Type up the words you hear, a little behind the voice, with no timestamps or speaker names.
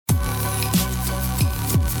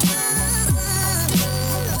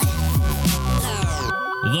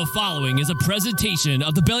The following is a presentation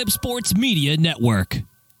of the Belly Up Sports Media Network. You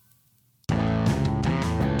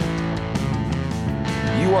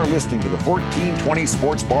are listening to the 1420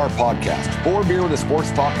 Sports Bar Podcast. 4 beer with a sports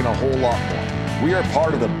talk and a whole lot more. We are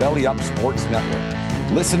part of the Belly Up Sports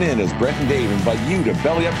Network. Listen in as Brent and Dave invite you to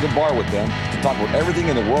belly up to the bar with them to talk about everything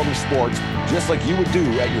in the world of sports, just like you would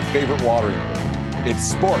do at your favorite watering hole. It's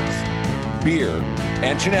sports, beer,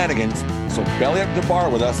 and shenanigans. So belly up to the bar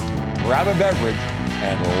with us, grab a beverage,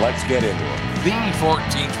 and let's get into it. The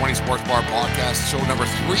 1420 Sports Bar Podcast, show number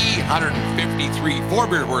 353. 4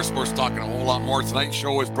 beer worth sports talking a whole lot more. Tonight's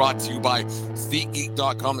show is brought to you by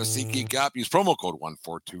SeatGeek.com, the SeatGeek app. Use promo code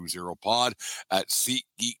 1420pod at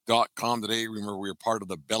SeatGeek.com today. Remember, we are part of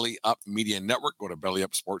the Belly Up Media Network. Go to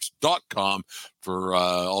BellyUpSports.com for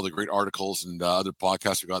all the great articles and other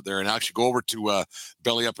podcasts we got there. And actually go over to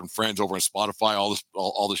Belly Up and Friends over on Spotify.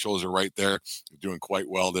 All the shows are right there. They're doing quite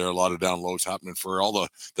well there. A lot of downloads happening for all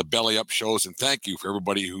the Belly Up shows. And thank you for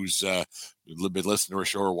everybody who's been listening to our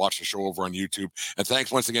show or watched the show over on YouTube. And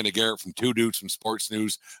thanks once again to Garrett from Two Dudes from Sports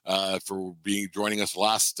News for joining us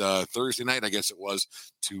last Thursday night, I guess it was,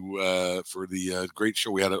 for the great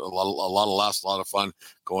show. We had a lot of laughs, a lot of fun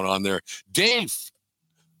going on there. Dave,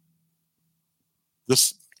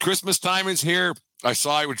 this Christmas time is here. I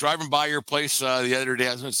was driving by your place the other day.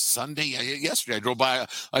 It was Sunday, yesterday. I drove by.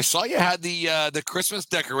 I saw you had the Christmas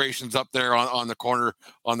decorations up there on the corner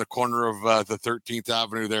of the 13th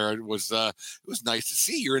Avenue. There, it was nice to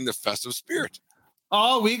see. You're in the festive spirit.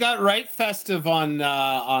 Oh, we got right festive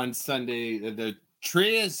on Sunday. The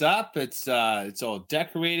tree is up. It's all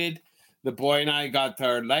decorated. The boy and I got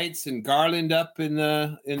our lights and garland up in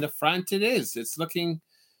the front.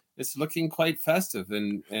 It's looking quite festive,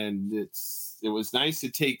 and it was nice to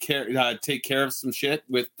take care of some shit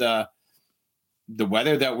with the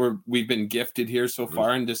weather that we've been gifted here so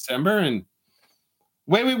far in December. And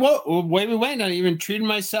way we went, I even treated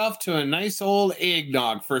myself to a nice old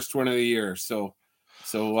eggnog, first one of the year. So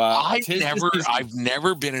I've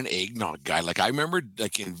never been an eggnog guy. Like I remember,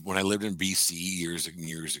 when I lived in BC years and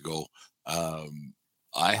years ago.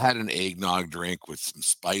 I had an eggnog drink with some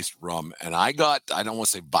spiced rum, and I don't want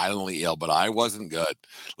to say violently ill, but I wasn't good.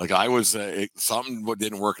 Like I was, something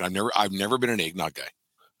didn't work. And I've never been an eggnog guy.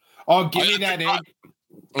 Oh, give me that egg. I'm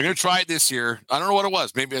going to try it this year. I don't know what it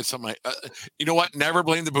was. Maybe it's something you know what? Never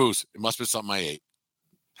blame the booze. It must have been something I ate.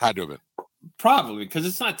 Had to have been. Probably, because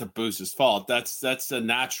it's not the booze's fault. That's a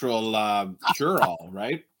natural cure-all,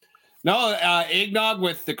 right? No, eggnog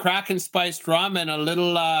with the Kraken spiced rum and a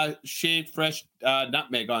little shaved fresh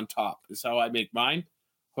nutmeg on top is how I make mine.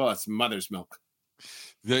 Oh, it's mother's milk.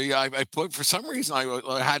 I put, for some reason,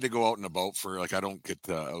 I had to go out and about I don't get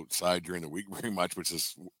outside during the week very much, which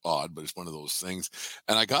is odd, but it's one of those things.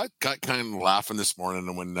 And I got kind of laughing this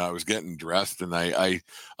morning when I was getting dressed, and I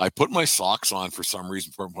put my socks on for some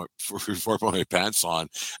reason before I put my pants on.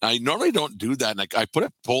 And I normally don't do that. And I put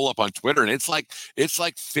a poll up on Twitter, and it's like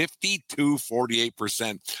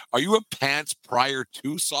 52-48%. Are you a pants prior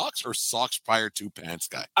to socks or socks prior to pants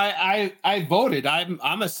guy? I voted.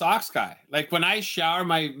 I'm a socks guy. Like when I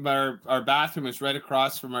shower, our bathroom is right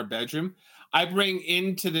across from our bedroom. I bring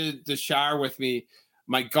into the shower with me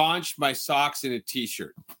my gaunch, my socks, and a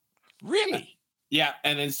t-shirt. Really? Yeah.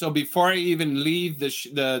 And then so before I even leave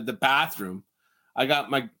the bathroom, I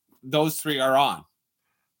got those three are on,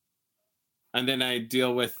 and then I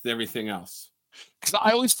deal with everything else. Because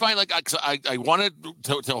I always find I wanted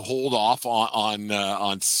to hold off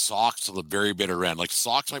on socks to the very bitter end. Like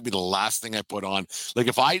socks might be the last thing I put on. Like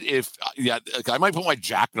I might put my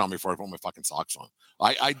jacket on before I put my fucking socks on.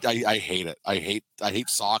 I hate it. I hate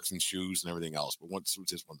socks and shoes and everything else. But it's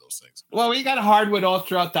just one of those things. Well, we got hardwood all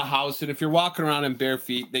throughout the house, and if you're walking around in bare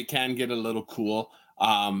feet, they can get a little cool.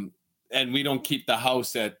 And we don't keep the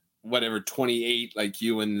house at whatever 28 like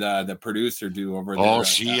you and the producer do over there. Oh,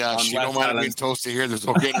 she don't mind being toasty here. There's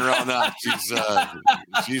no getting around that.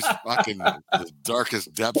 She's fucking the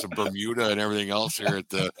darkest depths of Bermuda and everything else here at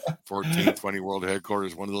the 1420 World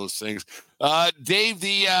Headquarters. One of those things. Dave,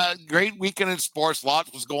 the great weekend in sports.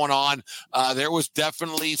 Lots was going on. There was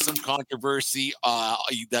definitely some controversy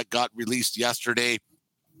that got released yesterday.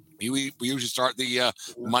 We usually start the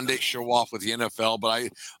Monday show off with the NFL,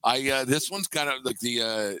 but I this one's kind of like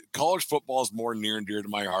the college football is more near and dear to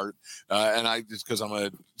my heart, and I just because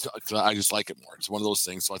I just like it more. It's one of those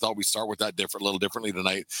things. So I thought we'd start with that a little differently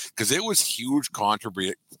tonight because it was huge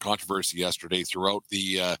controversy yesterday throughout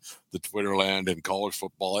the the Twitter land and college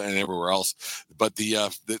football and everywhere else. But they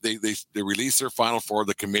released their Final Four.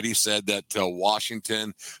 The committee said that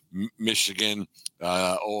Washington, Michigan,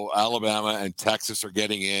 Alabama, and Texas are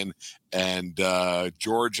getting in, and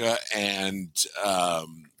Georgia and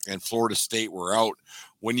Florida State were out.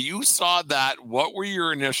 When you saw that, what were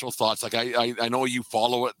your initial thoughts? Like, I know you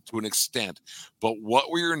follow it to an extent, but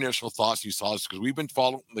what were your initial thoughts? You saw this because we've been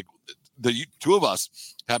following, like, the two of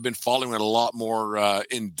us have been following it a lot more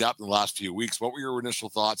in depth in the last few weeks. What were your initial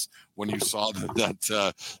thoughts when you saw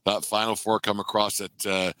that Final Four come across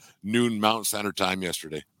at noon Mountain Standard Time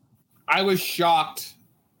yesterday? I was shocked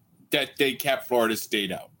that they kept Florida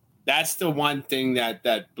State out. That's the one thing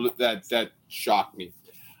that shocked me.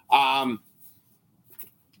 And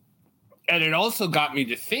it also got me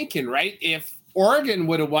to thinking, right? If Oregon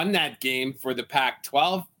would have won that game for the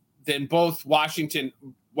Pac-12, then both Washington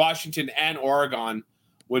and Oregon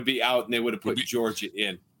would be out, and they would have put Georgia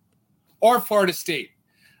in, or Florida State,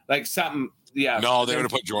 like something. Yeah, no, they would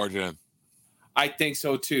have put Georgia in. I think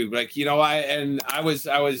so too. Like, you know, I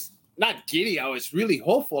was not giddy. I was really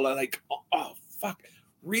hopeful. I like, oh fuck,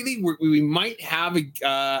 really? We might have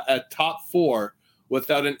a top four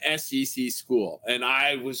without an SEC school, and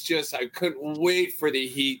I couldn't wait for the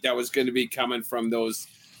heat that was going to be coming from those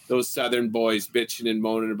Southern boys bitching and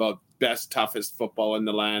moaning about best, toughest football in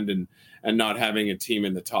the land and not having a team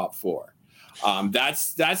in the top four.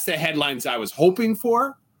 That's the headlines I was hoping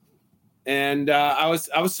for. And I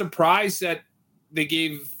was surprised that they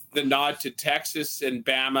gave the nod to Texas and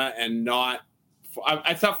Bama and not,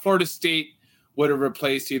 I thought Florida State would have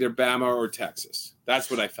replaced either Bama or Texas. That's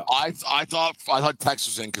what I thought. I thought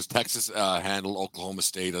Texas was in because Texas handled Oklahoma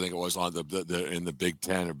State. I think it was on the in the Big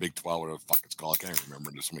 10 or Big 12, whatever the fuck it's called. I can't remember.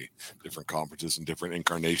 There's so many different conferences and different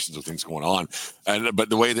incarnations of things going on. But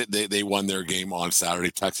the way that they won their game on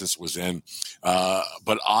Saturday, Texas was in.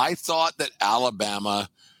 But I thought that Alabama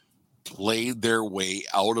played their way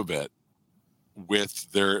out of it with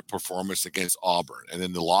their performance against Auburn, and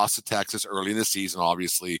then the loss to Texas early in the season,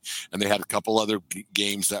 obviously, and they had a couple other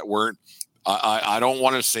games that weren't. I don't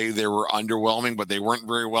want to say they were underwhelming, but they weren't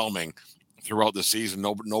very whelming throughout the season.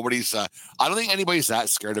 Nobody's. I don't think anybody's that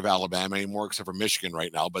scared of Alabama anymore, except for Michigan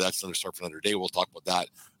right now. But that's another story for another day. We'll talk about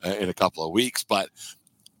that in a couple of weeks. But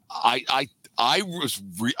I was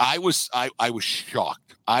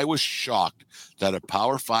shocked. I was shocked that a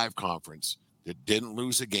Power 5 conference that didn't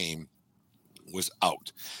lose a game was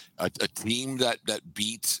out. A team that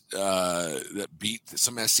beat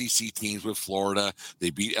some SEC teams with Florida. They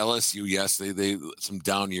beat LSU. Yes, they some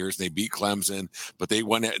down years. They beat Clemson, but they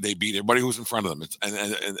beat everybody who's in front of them.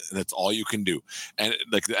 And that's all you can do. And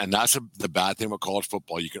that's the bad thing about college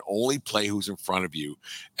football. You can only play who's in front of you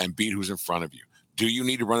and beat who's in front of you. Do you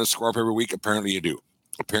need to run a score up every week? Apparently you do.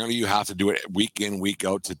 Apparently you have to do it week in, week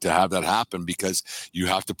out to have that happen, because you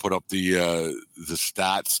have to put up the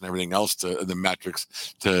stats and everything else, to the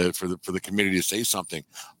metrics for the committee to say something.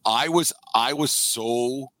 I was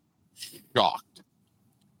so shocked.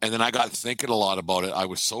 And then I got thinking a lot about it. I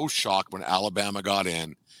was so shocked when Alabama got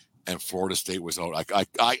in and Florida State was out.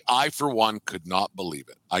 I for one could not believe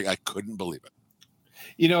it. I couldn't believe it.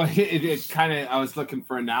 You know, it kind of, I was looking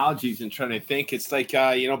for analogies and trying to think. It's like,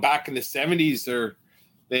 back in the 70s,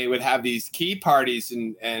 they would have these key parties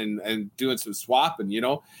and doing some swapping,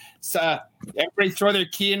 So everybody throw their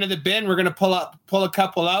key into the bin. We're going to pull a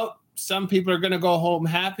couple out. Some people are going to go home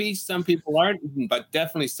happy. Some people aren't, but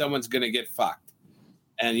definitely someone's going to get fucked.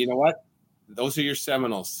 And you know what? Those are your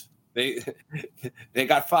Seminoles. They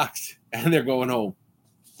got fucked and they're going home.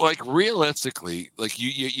 Like, realistically, like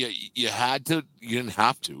you didn't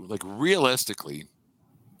have to, like, realistically,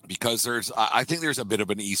 because I think there's a bit of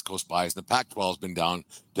an East Coast bias. The Pac-12 has been down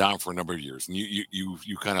for a number of years, and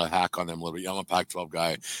you kind of hack on them a little bit. I'm a Pac-12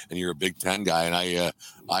 guy, and you're a Big Ten guy,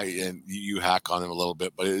 and you hack on them a little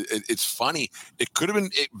bit. But it's funny. It could have been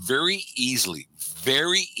very easily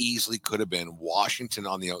could have been Washington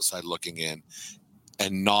on the outside looking in,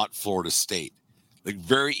 and not Florida State. Like,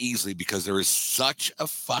 very easily, because there is such a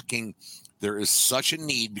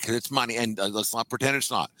need, because it's money, and let's not pretend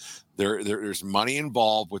it's not. There's money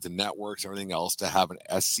involved with the networks, everything else, to have an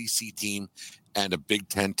SEC team and a Big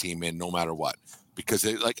Ten team in, no matter what. Because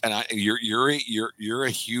you're a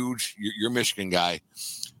huge Michigan guy.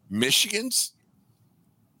 Michigan's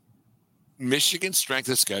strength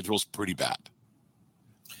of schedule is pretty bad.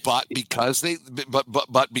 But because they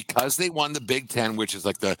won the Big Ten, which is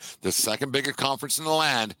like the second biggest conference in the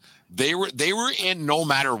land, they were in no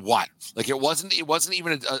matter what. Like, it wasn't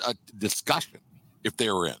even a discussion if they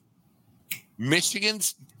were in.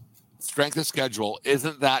 Michigan's strength of schedule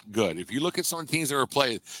isn't that good. If you look at some teams that were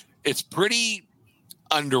played, it's pretty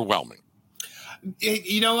underwhelming.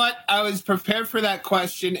 You know what? I was prepared for that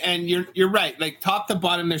question, and you're right. Like top to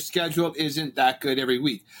bottom, their schedule isn't that good every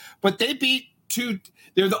week, but they beat two.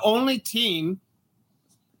 They're the only team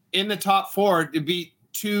in the top four to beat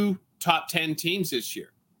two top 10 teams this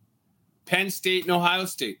year: Penn State and Ohio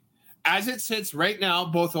State. As it sits right now,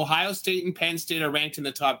 both Ohio State and Penn State are ranked in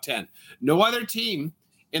the top 10. No other team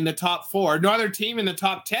in the top four, no other team in the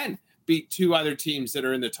top 10 beat two other teams that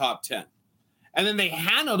are in the top 10. And then they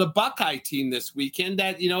handled a Buckeye team this weekend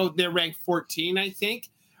that, they're ranked 14, I think,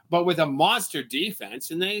 but with a monster defense,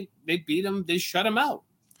 and they beat them. They shut them out.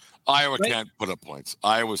 Iowa can't put up points. The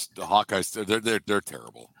Hawkeyes, they're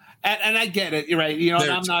terrible. And I get it. You're right.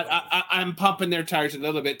 I'm pumping their tires a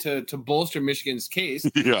little bit to bolster Michigan's case.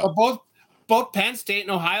 Yeah. But both Penn State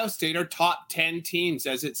and Ohio State are top 10 teams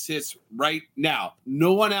as it sits right now.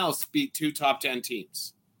 No one else beat two top 10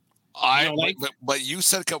 teams. But you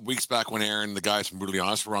said a couple weeks back when Aaron, the guys from Brutally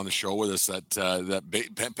Honest, were on the show with us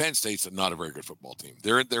that Penn State's not a very good football team.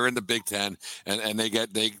 They're in the Big Ten, and they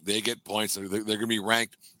get points. They're going to be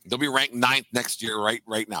ranked. They'll be ranked 9th next year.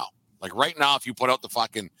 Right now. Like right now, if you put out the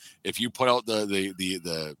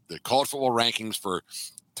college football rankings for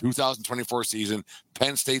 2024 season,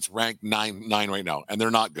 Penn State's ranked 9 right now, and they're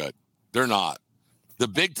not good. They're not. The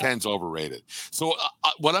Big Ten's overrated. So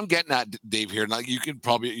what I'm getting at, Dave, here, now you can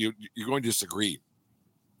probably you're going to disagree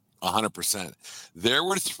 100%. There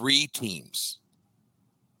were 3 teams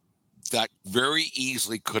that very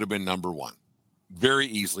easily could have been number 1. Very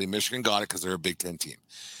easily. Michigan got it because they're a Big Ten team.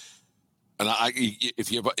 And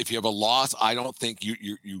if you have a loss, I don't think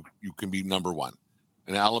you can be number 1.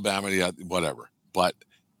 And Alabama, yeah, whatever. But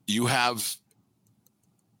you had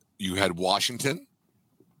Washington,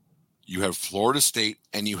 you had Florida State,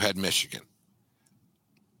 and you had Michigan.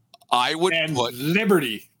 I would put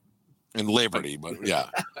Liberty, but yeah,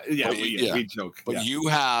 we joke. But you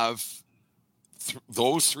have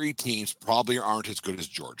those 3 teams probably aren't as good as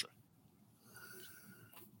Georgia.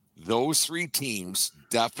 Those 3 teams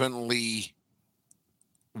definitely,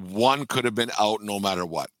 one could have been out no matter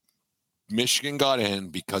what. Michigan got in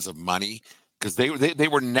because of money, because they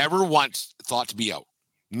were never once thought to be out.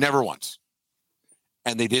 Never once.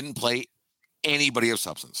 And they didn't play anybody of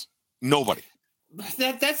substance. Nobody.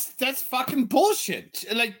 That's fucking bullshit.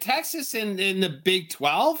 Like Texas in the Big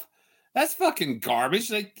 12, that's fucking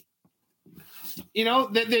garbage. Like,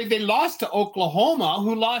 they lost to Oklahoma,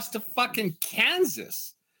 who lost to fucking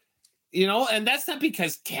Kansas. And that's not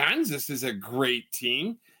because Kansas is a great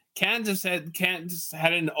team. Kansas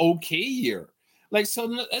had an okay year. Like, so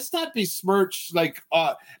let's not besmirch like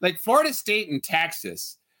Florida State and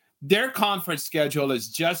Texas. Their conference schedule is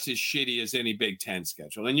just as shitty as any Big Ten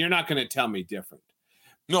schedule, and you're not going to tell me different.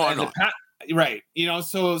 No, I know. Right.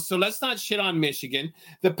 So let's not shit on Michigan.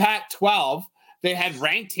 The Pac-12, they had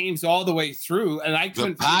ranked teams all the way through, and I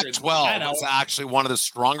couldn't. The Pac-12 was actually one of the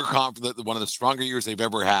stronger years they've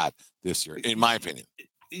ever had this year, in my opinion.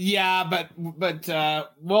 Yeah, but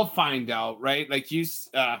we'll find out, right?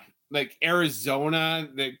 Like Arizona,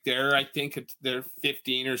 I think they're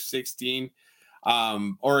 15 or 16.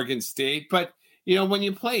 Oregon State, but when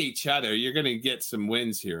you play each other, you're going to get some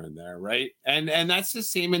wins here and there, right? And that's the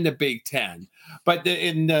same in the Big Ten. But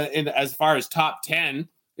in as far as top 10,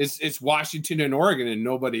 it's Washington and Oregon and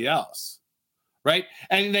nobody else, right?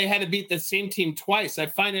 And they had to beat the same team twice. I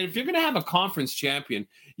find that if you're going to have a conference champion,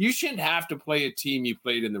 you shouldn't have to play a team you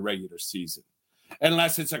played in the regular season,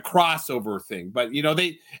 unless it's a crossover thing. But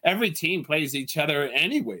every team plays each other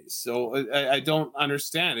anyways, so I don't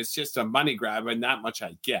understand. It's just a money grab, and that much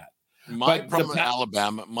I get. My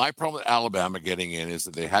problem with Alabama getting in is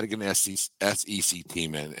that they had to get an SEC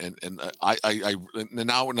team in, and I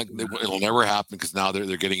now it'll never happen because now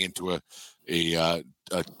they're getting into a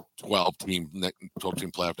 12 team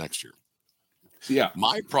playoff next year. Yeah.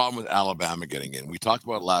 My problem with Alabama getting in, we talked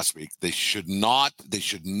about it last week. They should not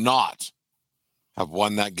have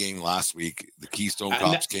won that game last week. The Keystone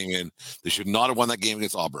Cops came in. They should not have won that game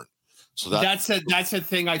against Auburn. So that's a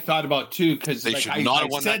thing I thought about too, because they should not have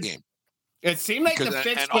won that game. It seemed like the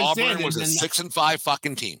fix and was Auburn in, was a 6-5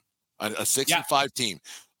 fucking team, a 6-5 team.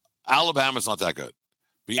 Alabama's not that good.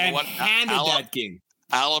 But you know what? Handed that game.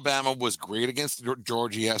 Alabama was great against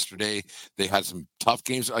Georgia yesterday. They had some tough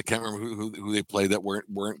games. I can't remember who they played that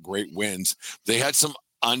weren't great wins. They had some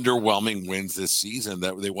underwhelming wins this season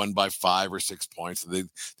that they won by 5 or 6 points. They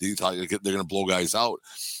thought they're going to blow guys out.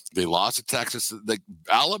 They lost to Texas.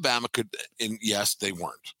 Alabama could, and yes, they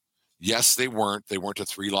weren't. Yes, they weren't. They weren't a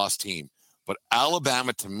 3-loss team. But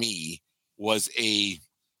Alabama, to me, was if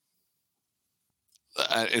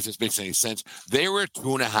this makes any sense, they were a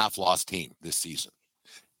 2.5-loss team this season.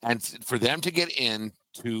 And for them to get in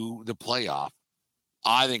to the playoff.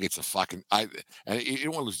 I think it's a fucking and you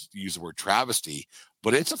don't want to use the word travesty,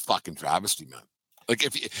 but it's a fucking travesty, man. Like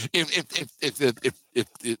if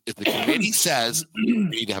the committee says we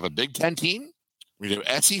need to have a Big Ten team, we need to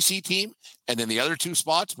have an SEC team, and then the other two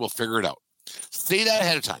spots, we'll figure it out. Say that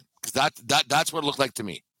ahead of time, because that's what it looked like to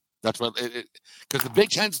me. That's what because the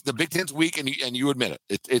Big Ten's weak, and you admit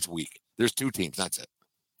it. It's weak. There's two teams. That's it.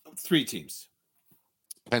 3 teams.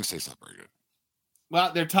 Penn State's not very good.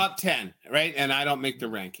 Well, they're top 10, right? And I don't make the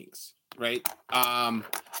rankings, right?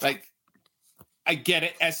 Like I get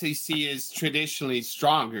it. SEC is traditionally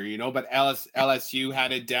stronger, but LSU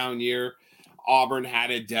had a down year. Auburn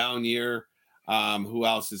had a down year. Who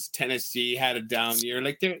else is Tennessee had a down year?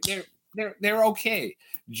 Like they're okay.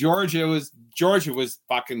 Georgia was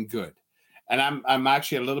fucking good, and I'm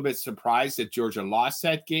actually a little bit surprised that Georgia lost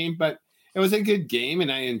that game, but it was a good game and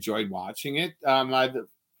I enjoyed watching it.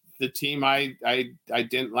 The team I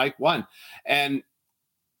didn't like won, and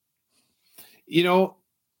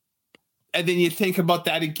and then you think about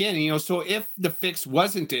that again, so if the fix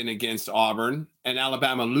wasn't in against Auburn and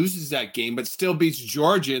Alabama loses that game, but still beats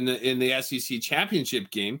Georgia in the SEC championship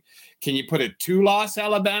game, can you put a 2-loss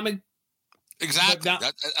Alabama? Exactly.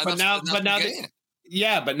 But now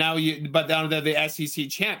they're the SEC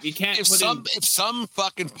champ. You can't. If some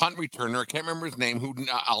fucking punt returner, I can't remember his name, who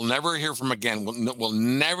I'll never hear from again. We'll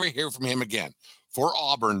never hear from him again. For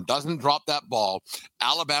Auburn, doesn't drop that ball.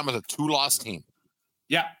 Alabama's a 2-loss team.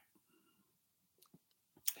 Yeah.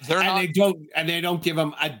 They don't give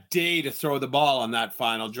them a day to throw the ball on that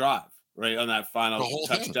final drive, right? On that final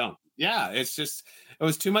touchdown. Thing. Yeah, it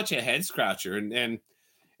was too much a head scratcher, and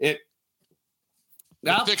it.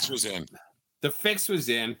 The fix was in. The fix was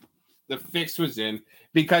in. The fix was in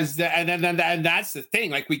because and that's the thing.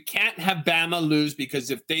 Like we can't have Bama lose because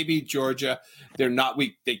if they beat Georgia, they're not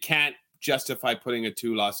weak. They can't justify putting a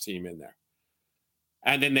 2-loss team in there,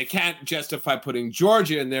 and then they can't justify putting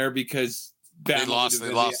Georgia in there because. They lost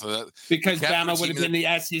because Bama would have been the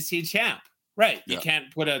SEC champ, right? Yeah. You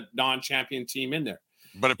can't put a non-champion team in there,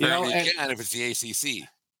 but apparently you can if it's the ACC.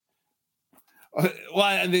 Well,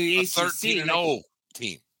 and the ACC 13-0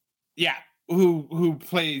 team, yeah, who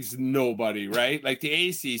plays nobody, right? Like the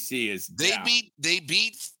ACC is they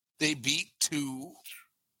beat two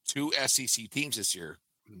SEC teams this year.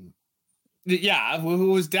 Yeah,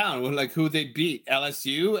 who was down? Like who they beat?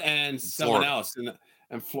 LSU and someone else,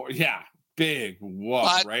 and Florida. Yeah. Big whoop,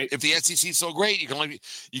 right? If the SEC is so great, you can only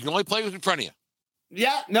play what's in front of you.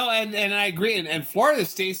 Yeah, no, and I agree. And Florida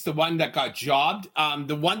State's the one that got jobbed.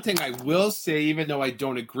 The one thing I will say, even though I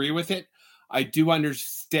don't agree with it, I do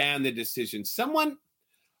understand the decision.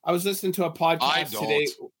 I was listening to a podcast today,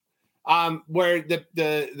 where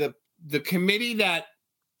the committee that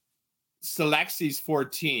selects these 4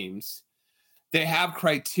 teams, they have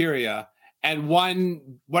criteria. And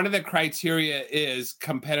one of the criteria is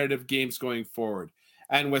competitive games going forward.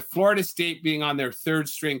 And with Florida State being on their 3rd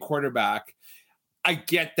string quarterback, I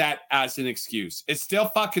get that as an excuse. It still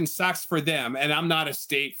fucking sucks for them. And I'm not a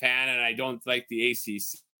State fan and I don't like the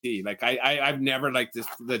ACC. Like I've never liked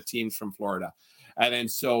the teams from Florida. And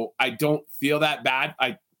so I don't feel that bad.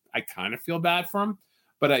 I kind of feel bad for them,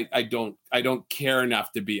 but I don't care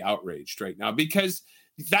enough to be outraged right now because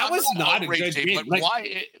that was not a good game. But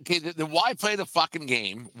why? Okay, then why play the fucking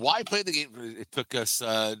game? Why play the game? It took us.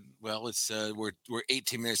 We're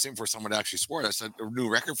 18 minutes in for someone to actually score. That's a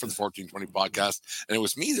new record for the 1420 podcast, and it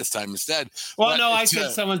was me this time instead. Well, no, I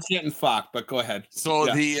said someone's getting fucked, but go ahead. So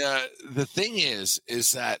the thing is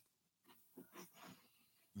that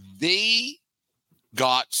they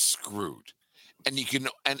got screwed. And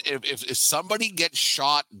if somebody gets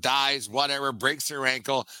shot, dies, whatever, breaks their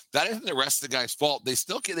ankle, that isn't the rest of the guy's fault. They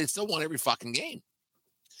still won every fucking game.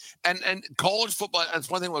 And college football, that's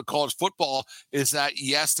one thing with college football is that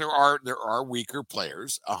yes, there are weaker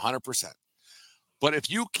players, 100%. But if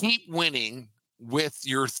you keep winning with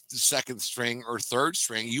your 2nd string or 3rd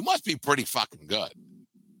string, you must be pretty fucking good.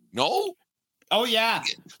 No? Oh yeah.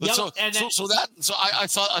 So I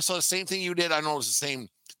saw the same thing you did. I know it was the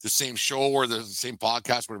same show or the same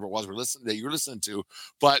podcast, whatever it was that you were listening to.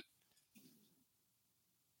 But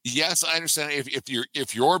yes, I understand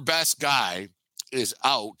if your best guy is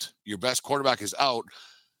out, your best quarterback is out,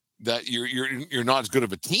 that you're not as good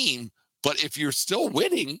of a team. But if you're still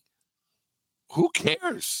winning, who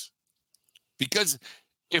cares? Because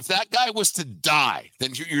if that guy was to die,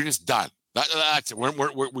 then you're just done. That's it.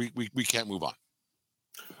 We can't move on.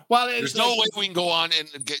 Well, there's no way we can go on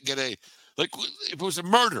and get a. Like, if it was a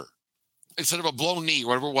murder instead of a blown knee,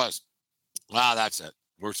 whatever it was, that's it.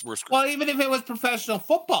 We're screwed. Well, even if it was professional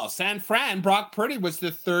football, San Fran, Brock Purdy was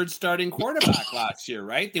the third starting quarterback last year,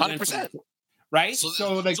 right? They 100%. Right?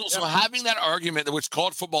 So having that argument, which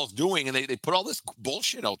college football is doing, and they put all this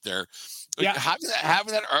bullshit out there,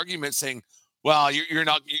 having that argument saying, well, you're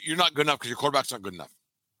not good enough because your quarterback's not good enough.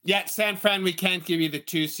 Yeah, San Fran, we can't give you the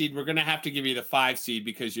 2 seed. We're going to have to give you the 5 seed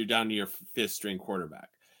because you're down to your 5th string quarterback.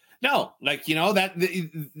 No,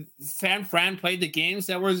 San Fran played the games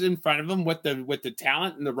that was in front of them with the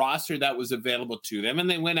talent and the roster that was available to them, and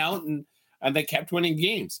they went out and they kept winning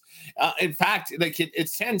games. In fact, it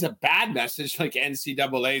sends a bad message, like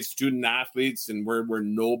NCAA student athletes, and we're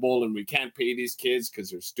noble and we can't pay these kids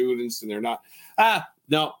because they're students and they're not.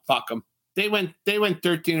 No, fuck them. They went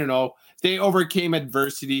 13-0. They overcame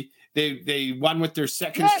adversity. They won with their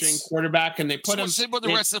second string quarterback, and they put them. Same with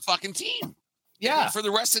the rest of the fucking team. Yeah, for the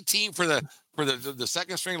rest of the team, for the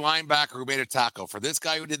second string linebacker who made a tackle, for this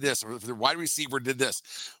guy who did this, or for the wide receiver who did this.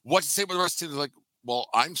 What's the same with the rest of the team? Like, well,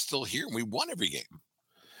 I'm still here, and we won every game.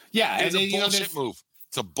 Yeah, it's a bullshit move.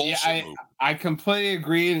 It's a bullshit move. I completely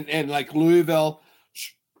agree, and like Louisville,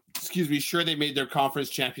 sure, they made their conference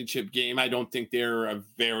championship game. I don't think they're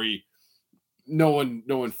no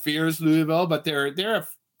one fears Louisville, but they're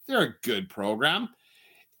a good program.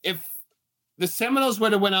 If the Seminoles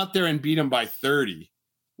would have went out there and beat them by 30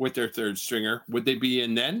 with their third stringer, would they be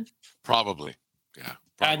in then? Probably, yeah.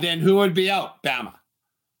 Probably. And then who would be out? Bama,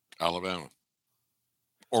 Alabama,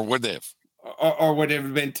 or would they have? Or would it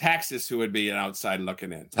have been Texas who would be an outside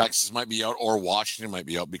looking in? Texas might be out, or Washington might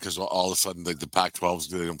be out because all of a sudden the Pac-12s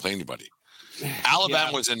they don't play anybody.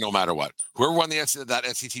 Alabama was in no matter what. Whoever won that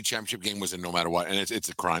SEC championship game was in no matter what, and it's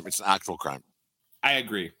a crime. It's an actual crime. I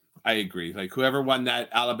agree. Like whoever won that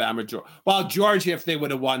Alabama, Georgia, if they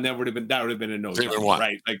would have won, that would have been a no. They would have won,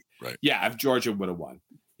 right? Right. Yeah, if Georgia would have won,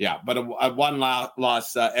 yeah. But a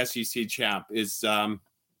one-loss SEC champ is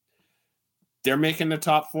they're making the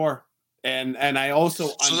top 4, and I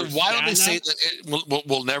also understand. So why don't they say that?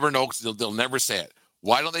 We'll never know because they'll never say it.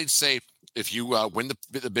 Why don't they say if you win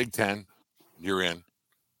the Big Ten, you're in.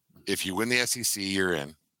 If you win the SEC, you're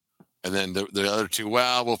in, and then the other 2,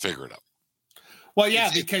 well, we'll figure it out. Well,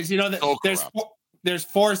 yeah, because there's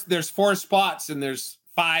 4 spots and there's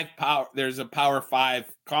 5 power. There's a Power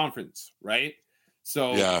 5 conference, right?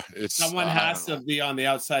 So yeah, someone has to be on the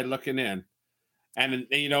outside looking in, and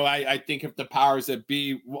I think if the powers that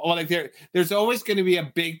be, there's always going to be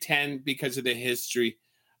a Big Ten because of the history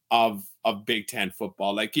of Big Ten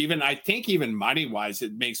football. Like I think even money wise,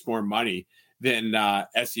 it makes more money than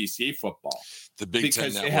SEC football. The Big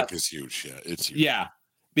Ten network is huge. Yeah, it's huge. Yeah.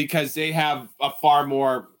 Because they have a far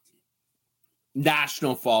more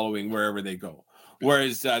national following wherever they go,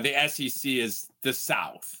 whereas the SEC is the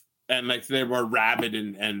South, and like they're more rabid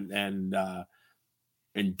and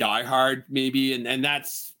diehard maybe, and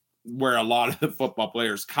that's where a lot of the football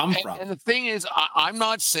players come from. And the thing is, I'm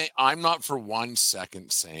not for 1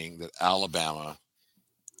 second saying that Alabama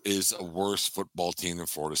is a worse football team than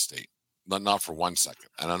Florida State. Not for 1 second,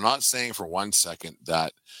 and I'm not saying for 1 second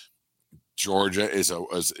that Georgia is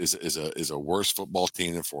a worse football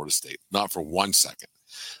team than Florida State. Not for 1 second.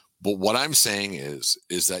 But what I'm saying is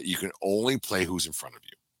that you can only play who's in front of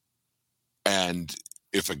you. And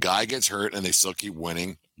if a guy gets hurt and they still keep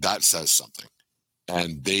winning, that says something.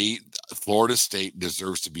 And Florida State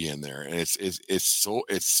deserves to be in there. And it's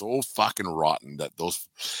so fucking rotten that those.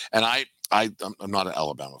 And I'm not an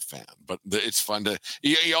Alabama fan, but it's fun to.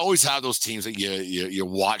 You always have those teams that you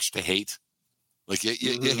watch to hate. Like you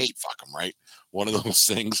hate fuck them, right? One of those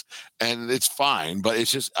things, and it's fine, but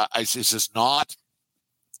it's just not.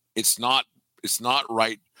 It's not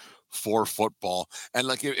right for football. And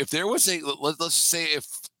like if there was let's say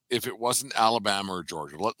if it wasn't Alabama or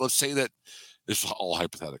Georgia, let's say that this is all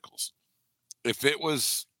hypotheticals. If it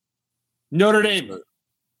was Notre Dame,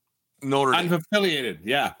 unaffiliated,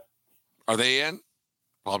 yeah, are they in?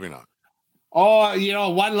 Probably not. Oh,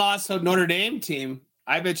 one loss of Notre Dame team.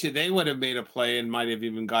 I bet you they would have made a play and might have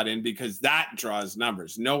even got in because that draws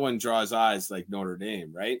numbers. No one draws eyes like Notre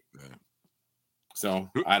Dame, right? Yeah. So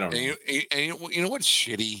I don't know. And you know what's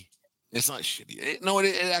shitty? It's not shitty.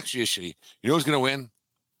 It actually is shitty. You know who's going to win?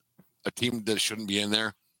 A team that shouldn't be in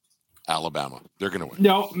there? Alabama. They're going to win.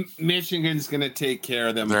 No, Michigan's going to take care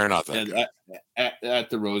of them. They're not that good. At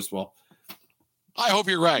the Rose Bowl. I hope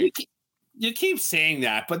you're right. You keep saying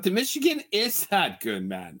that, but the Michigan is that good,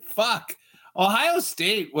 man. Fuck. Ohio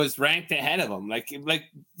State was ranked ahead of them. Like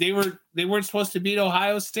they weren't supposed to beat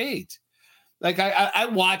Ohio State. Like I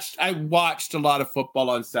watched a lot of football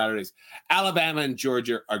on Saturdays. Alabama and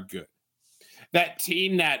Georgia are good. That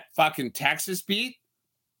team that fucking Texas beat,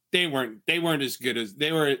 They weren't as good as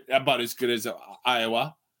they were about as good as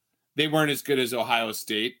Iowa. They weren't as good as Ohio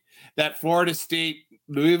State. That Florida State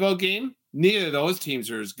Louisville game, neither of those teams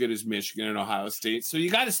are as good as Michigan and Ohio State. So you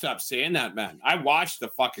got to stop saying that, man. I watched the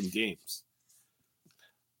fucking games.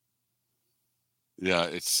 Yeah,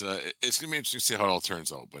 it's gonna be interesting to see how it all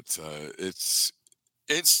turns out. But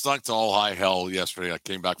it stunk to all high hell yesterday. I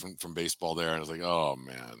came back from baseball there, and I was like, oh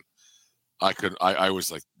man, I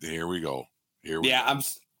was like, here we go.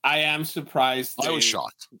 I am surprised. I was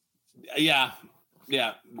shocked. Yeah.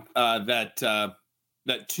 That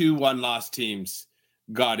 2-1 loss teams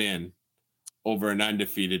got in over an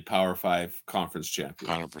undefeated Power 5 conference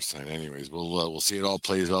champion. 100%. Anyways, we'll see it all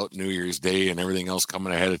plays out New Year's Day and everything else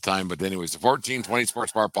coming ahead of time. But anyways, the 1420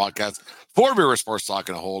 Sports Bar Podcast, for Beer Sports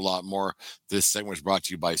Talking a whole lot more. This segment was brought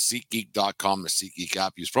to you by SeatGeek.com, the SeatGeek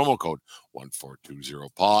app. Use promo code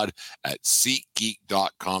 1420pod at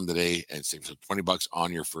SeatGeek.com today and save some $20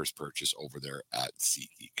 on your first purchase over there at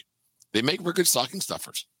SeatGeek. They make for good stocking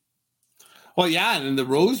stuffers. Well, yeah, and in the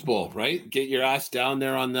Rose Bowl, right? Get your ass down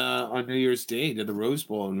there on New Year's Day to the Rose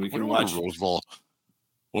Bowl, and we can watch Rose Bowl.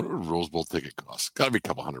 What would a Rose Bowl ticket cost? Got to be a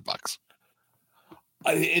couple $100.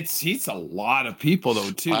 It seats a lot of people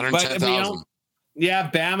though, too. 110,000.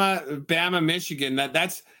 Yeah, Bama, Michigan.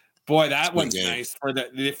 That's one's nice for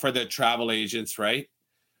the travel agents, right?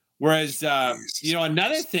 Whereas,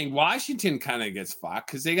 another thing, Washington kind of gets fucked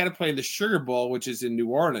because they got to play the Sugar Bowl, which is in New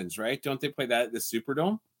Orleans, right? Don't they play that at the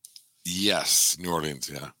Superdome? Yes, New Orleans,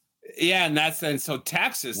 yeah. Yeah, and so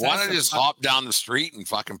Texas. Why not just hop down the street and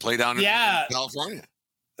fucking play down in California?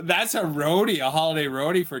 That's a holiday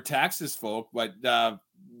roadie for Texas folk, but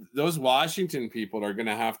those Washington people are going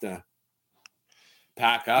to have to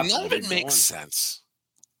pack up. None of it makes sense.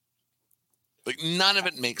 Like, none of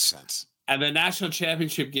it makes sense. And the national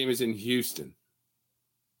championship game is in Houston.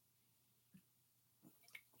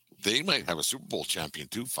 They might have a Super Bowl champion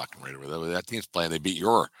too, fucking right over there. That team's playing. They beat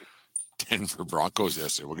your Denver Broncos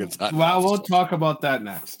yesterday. We'll get to that. Well, we'll talk about that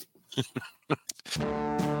next.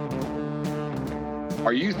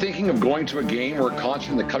 Are you thinking of going to a game or a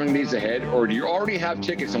concert in the coming days ahead, or do you already have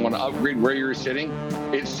tickets and want to upgrade where you're sitting?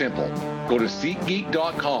 It's simple. Go to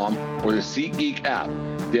SeatGeek.com or the SeatGeek app.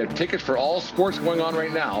 They have tickets for all sports going on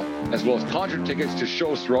right now, as well as concert tickets to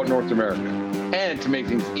shows throughout North America. And to make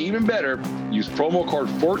things even better, use promo code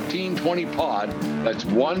 1420pod. That's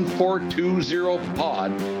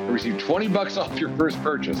 1420pod and receive $20 off your first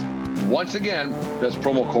purchase. Once again, that's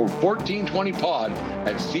promo code 1420pod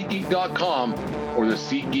at SeatGeek.com or the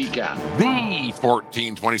SeatGeek app. The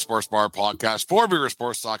 1420 Sports Bar Podcast, for Beer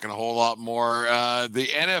Sports Talking a whole lot more. The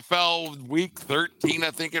NFL Week 13,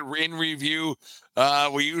 I think, in review.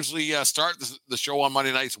 We usually start the show on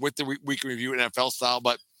Monday nights with the week review NFL style,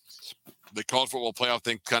 but the college football playoff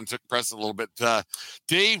thing kind of took precedent a little bit.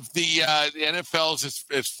 Dave, the NFL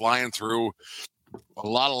is flying through. A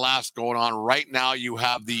lot of laughs going on right now. You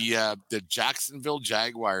have the Jacksonville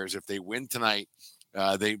Jaguars. If they win tonight,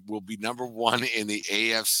 they will be number one in the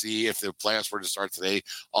AFC if the playoffs were to start today.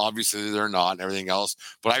 Obviously, they're not and everything else.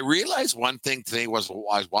 But I realized one thing today was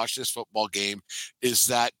I was watching this football game is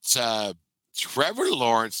that Trevor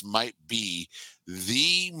Lawrence might be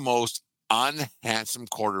the most unhandsome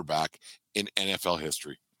quarterback in NFL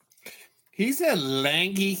history. He's a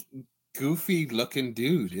lanky, goofy looking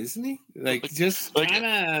dude, isn't he? Just kind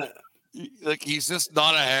of like he's just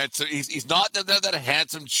not a handsome. He's not that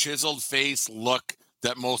handsome chiseled face look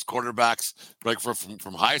that most quarterbacks like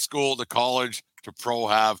from high school to college to pro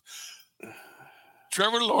have.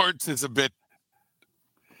 Trevor Lawrence is a bit.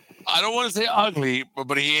 I don't want to say ugly,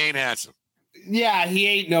 but he ain't handsome. Yeah, he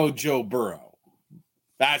ain't no Joe Burrow.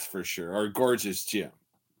 That's for sure. Or Gorgeous Jim.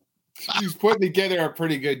 He's putting together a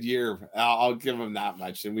pretty good year. I'll give him that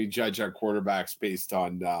much. And we judge our quarterbacks based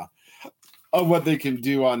on what they can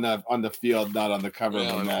do on the field, not on the cover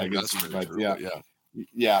of the magazine. But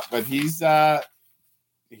yeah. But he's an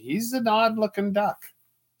odd looking duck.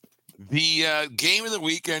 The game of the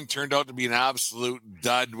weekend turned out to be an absolute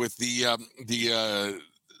dud with the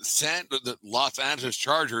Los Angeles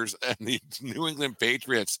Chargers and the New England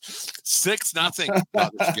Patriots 6-0.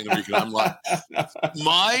 I'm like,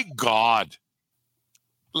 my God,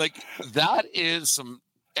 like that is some.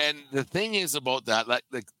 And the thing is about that, like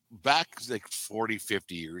back like 40,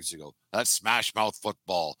 50 years ago, that smash mouth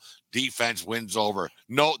football defense wins over.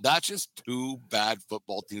 No, that's just two bad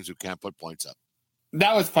football teams who can't put points up.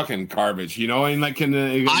 That was fucking garbage, you know. And like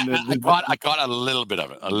I caught a little bit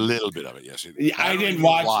of it. Yes, I didn't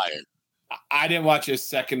watch a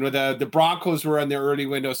second. The Broncos were on their early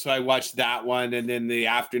window, so I watched that one, and then the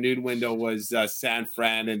afternoon window was San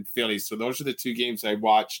Fran and Philly. So those are the two games I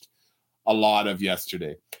watched a lot of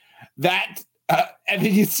yesterday. That and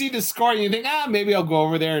then you see the score and you think, maybe I'll go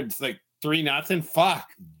over there. It's like 3-0. Fuck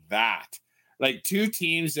that. Like two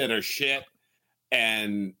teams that are shit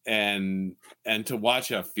and to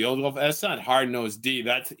watch a field goal, that's not hard-nosed D.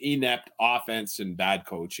 That's inept offense and bad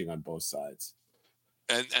coaching on both sides.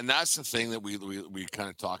 And that's the thing that we kind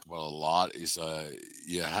of talk about a lot is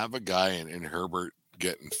you have a guy in Herbert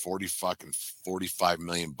getting 45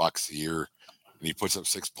 million bucks a year and he puts up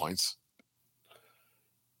 6 points.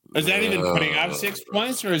 Is that even putting up 6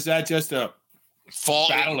 points, or is that just a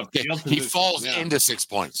battle of field position? He falls into 6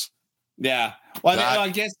 points. Yeah. Well, I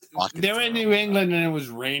guess they were in New England and it was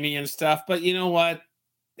rainy and stuff, but you know what?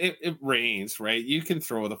 It rains, right? You can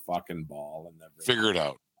throw the fucking ball and everything. Figure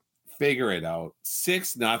it out.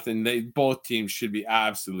 6-0. Both teams should be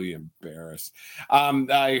absolutely embarrassed.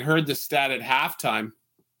 I heard the stat at halftime,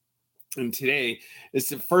 and today it's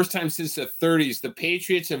the first time since the 30s the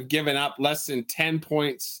Patriots have given up less than 10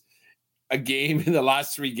 points a game in the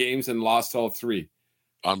last 3 games and lost all 3.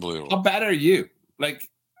 Unbelievable. How bad are you? Like,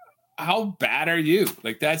 how bad are you?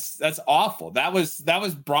 Like, that's awful. That was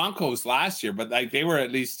Broncos last year, but like they were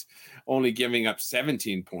at least only giving up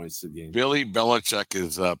 17 points a game. Billy Belichick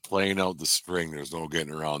is playing out the string. There's no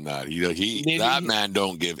getting around that. That man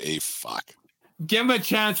don't give a fuck. Give him a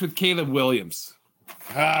chance with Caleb Williams.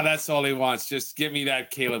 That's all he wants. Just give me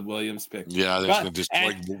that Caleb Williams pick. Yeah, that's going to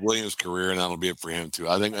destroy Williams' career, and that'll be it for him too.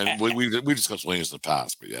 I think, and we discussed Williams in the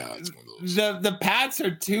past, but yeah, it's one of those. The Pats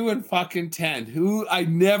are 2-10. Who I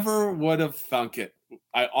never would have thunk it.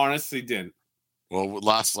 I honestly didn't. Well,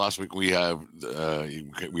 last week we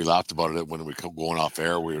laughed about it when we were going off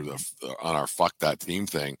air. We were on our fuck that team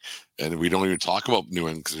thing, and we don't even talk about New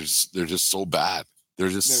England because they're just so bad. They're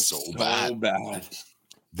so bad.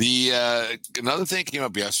 The another thing came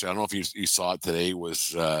up yesterday. I don't know if you saw it today.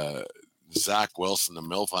 Was Zach Wilson, the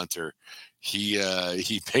MILF hunter? He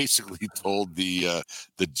basically told the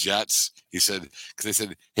Jets. He said, because they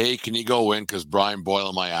said, "Hey, can you go in? Because Brian Boyle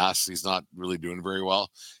on my ass, he's not really doing very well."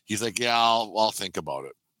 He's like, "Yeah, I'll think about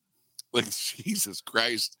it." Like, Jesus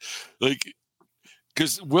Christ, like.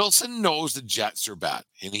 Because Wilson knows the Jets are bad,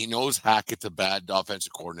 and he knows Hackett's a bad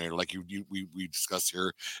offensive coordinator, like we discussed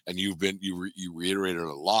here, and you reiterated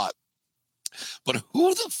a lot. But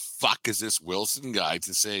who the fuck is this Wilson guy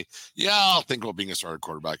to say, "Yeah, I'll think about being a starter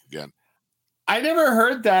quarterback again"? I never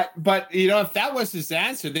heard that, but if that was his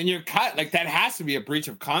answer, then you're cut. Like, that has to be a breach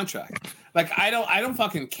of contract. Like, I don't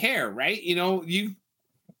fucking care, right? You're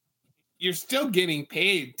still getting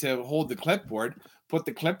paid to hold the clipboard. Put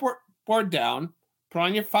the clipboard down. Put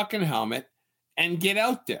on your fucking helmet and get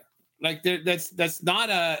out there. Like, that's not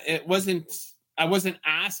I wasn't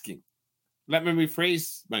asking. Let me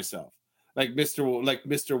rephrase myself. Like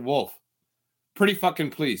Mr. Wolf. Pretty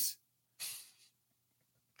fucking please.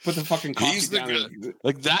 Put the fucking coffee down.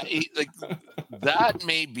 That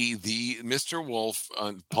may be the Mr. Wolf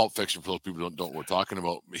on Pulp Fiction, for those people who don't know what we're talking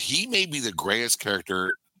about. He may be the greatest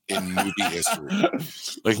character in movie history.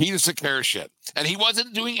 Like, he just took care of shit. And he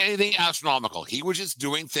wasn't doing anything astronomical. He was just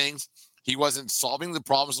doing things. He wasn't solving the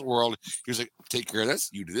problems of the world. He was like, take care of this,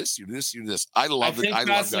 you do this, you do this, you do this. I love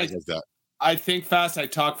guys like that. I think fast, I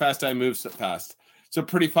talk fast, I move fast. So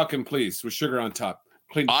pretty fucking please with sugar on top.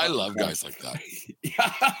 I love guys like that.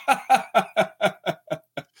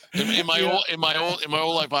 In my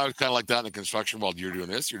old life, I was kind of like that in the construction world. You're doing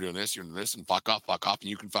this, you're doing this, you're doing this, and fuck off, and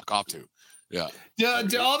you can fuck off too. Yeah.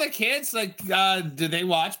 Do all the kids do they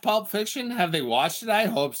watch Pulp Fiction? Have they watched it? I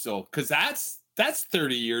hope so, because that's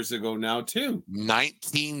 30 years ago now too.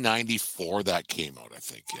 1994 that came out, I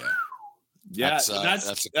think. Yeah.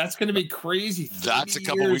 That's going to be crazy. That's a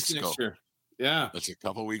couple weeks ago. Yeah, that's a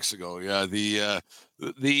couple weeks ago. Yeah,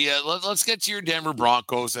 let's get to your Denver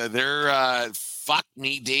Broncos. They're fuck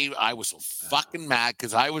me, Dave. I was so fucking mad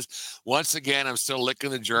because I'm still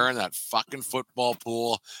licking the jar in that fucking football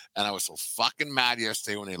pool, and I was so fucking mad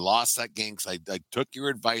yesterday when they lost that game because I took your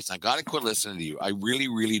advice. And I got to quit listening to you. I really,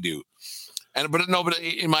 really do. But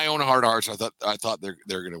in my own heart of hearts, I thought they're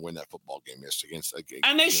going to win that football game yesterday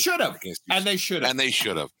and they should have.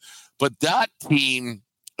 But that team.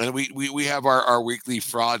 And we have our weekly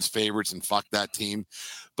frauds favorites and fuck that team.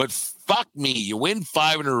 But fuck me, you win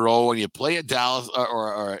 5 in a row and you play a Dallas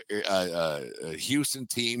or a Houston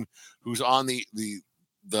team who's on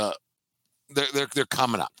they're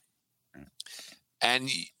coming up. And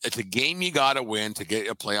it's a game you got to win to get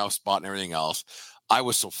a playoff spot and everything else. I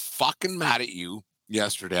was so fucking mad at you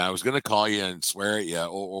yesterday. I was going to call you and swear at you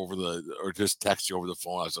or just text you over the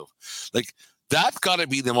phone. I was like, that's got to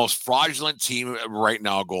be the most fraudulent team right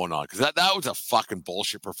now going on, because that was a fucking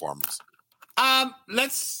bullshit performance.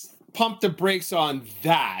 Let's pumped the brakes on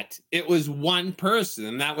that, it was one person,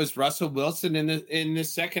 and that was Russell Wilson in the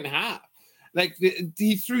second half. Like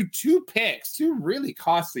he threw two really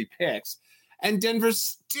costly picks, and Denver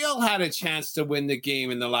still had a chance to win the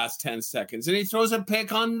game in the last 10 seconds. And he throws a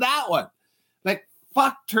pick on that one. Like,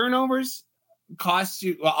 fuck, turnovers cost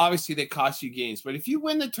you. Well, obviously they cost you games, but if you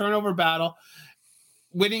win the turnover battle,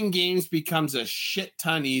 winning games becomes a shit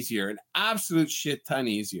ton easier, an absolute shit ton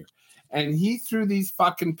easier. And he threw these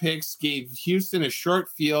fucking picks, gave Houston a short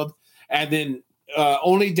field, and then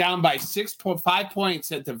only down by 5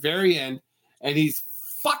 points at the very end. And he's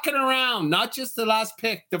fucking around. Not just the last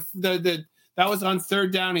pick. That was on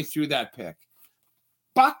third down. He threw that pick.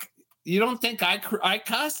 Fuck. You don't think I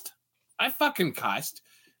cussed? I fucking cussed.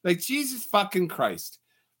 Like, Jesus fucking Christ.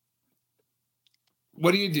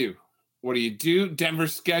 What do you do? What do you do?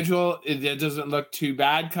 Denver's schedule, it doesn't look too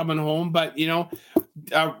bad coming home. But,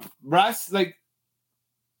 Russ, like,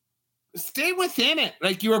 stay within it.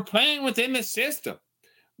 Like, you were playing within the system.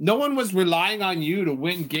 No one was relying on you to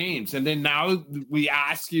win games. And then now we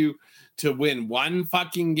ask you to win one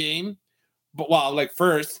fucking game. But, well, like,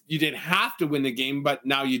 first, you didn't have to win the game, but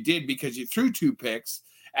now you did because you threw two picks.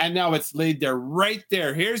 And now it's laid there right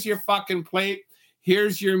there. Here's your fucking plate.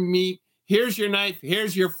 Here's your meat. Here's your knife.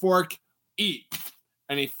 Here's your fork. Eat.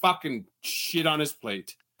 And he fucking shit on his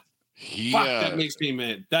plate. Fuck, that makes me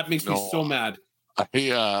mad. That makes me so mad. I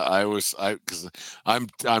think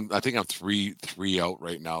I'm 3 out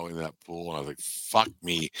right now in that pool, and I was like, fuck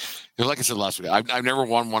me. Because like I said last week, I've never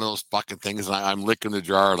won one of those fucking things, and I'm licking the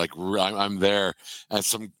jar like I'm there, and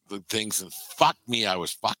some things, and fuck me, I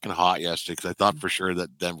was fucking hot yesterday because I thought for sure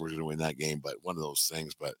that Denver was going to win that game, but one of those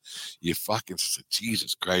things. But you fucking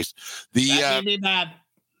Jesus Christ, that made me mad.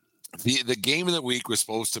 The game of the week was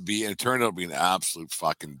supposed to be, and it turned out to be an absolute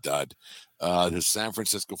fucking dud. The San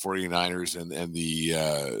Francisco 49ers and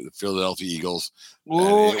the Philadelphia Eagles.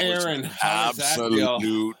 Oh, Aaron.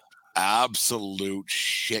 Absolute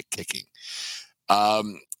shit kicking.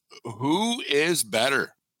 Who is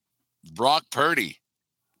better, Brock Purdy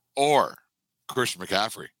or Christian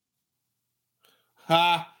McCaffrey?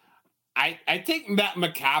 I think Matt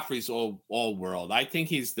McCaffrey's all world. I think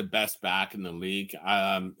he's the best back in the league.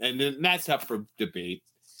 And then that's up for debate.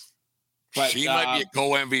 But she might be a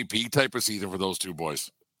co-MVP type of season for those two boys.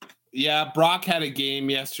 Yeah, Brock had a game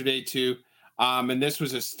yesterday too. And this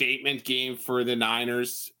was a statement game for the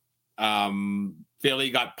Niners.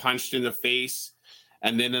 Philly got punched in the face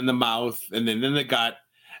and then in the mouth and then in the gut.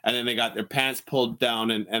 And then they got their pants pulled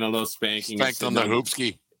down and a little spanking. Spanked on the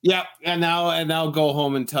hoopski. Yep. And now go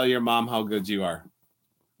home and tell your mom how good you are.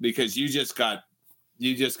 Because you just got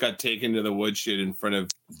taken to the woodshed in front of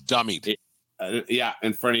dummied.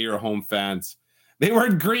 In front of your home fans. They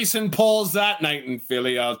weren't greasing poles that night in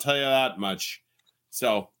Philly, I'll tell you that much.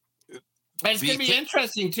 So it's going to be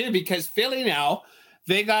interesting too, because Philly now,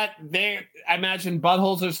 I imagine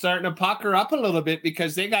buttholes are starting to pucker up a little bit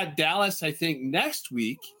because they got Dallas, I think, next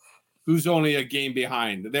week, who's only a game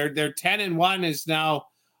behind. Their 10-1 is now,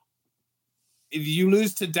 if you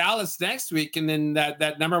lose to Dallas next week, and then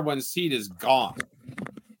that number one seed is gone.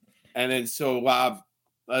 And then so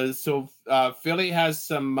Philly has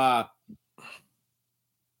some.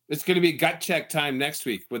 It's going to be gut check time next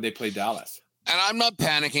week when they play Dallas. And I'm not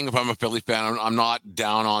panicking if I'm a Philly fan. I'm not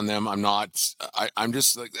down on them. I'm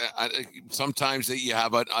just like, sometimes that you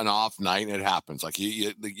have an off night and it happens. Like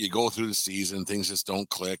you go through the season, things just don't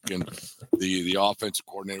click, and the offensive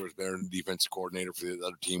coordinator is better than the defensive coordinator for the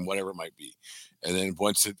other team, whatever it might be. And then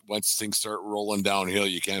once things start rolling downhill,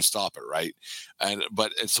 you can't stop it, right?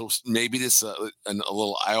 But so maybe this a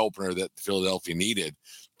little eye opener that Philadelphia needed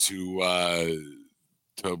to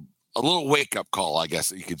a little wake up call, I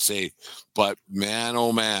guess you could say. But man,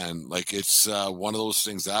 oh man, like it's one of those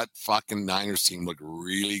things. That fucking Niners team looked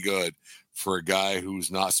really good for a guy who's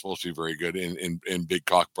not supposed to be very good in Big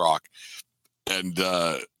Cock Brock, and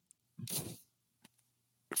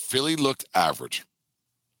Philly looked average.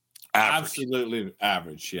 Absolutely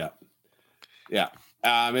average. Yeah.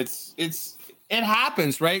 It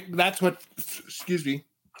happens, right? That's what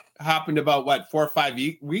happened about 4 or 5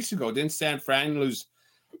 weeks ago. Didn't San Fran lose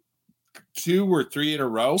 2 or 3 in a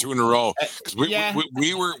row? 2 in a row. Because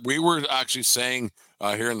we were actually saying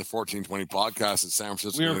here in the 1420 podcast that San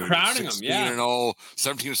Francisco, we were crowning them, 16-0,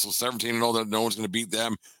 17-0, that no one's going to beat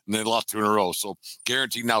them, and they lost 2 in a row. So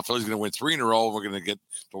guaranteed now Philly's going to win 3 in a row. We're going to get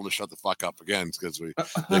told to shut the fuck up again because the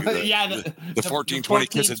 1420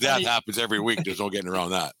 kiss of death happens every week. There's no getting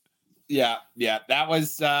around that. Yeah. That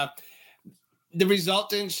was the result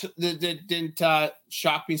didn't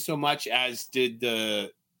shock me so much as did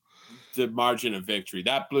the margin of victory.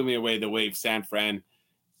 That blew me away, the way San Fran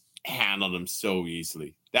handled them so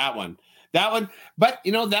easily. That one. But,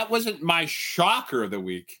 that wasn't my shocker of the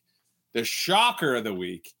week. The shocker of the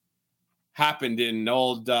week happened in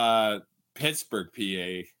old Pittsburgh,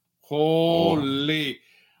 PA. Holy.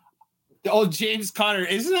 Oh, James Conner.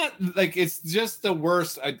 Isn't that like, it's just the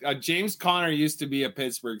worst. James Conner used to be a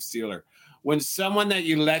Pittsburgh Steeler. When someone that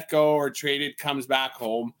you let go or traded comes back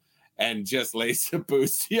home and just lays the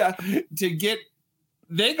boots,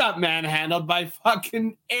 they got manhandled by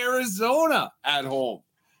fucking Arizona at home.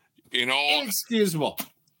 Inexcusable.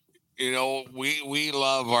 We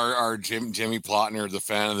love our Jimmy Plotner, the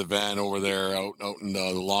fan of the van over there out in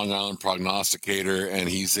the Long Island prognosticator, and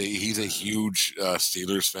he's a huge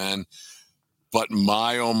Steelers fan. But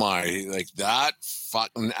my oh my, like that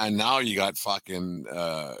fucking, and now you got fucking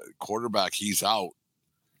quarterback, he's out,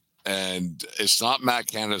 and it's not Matt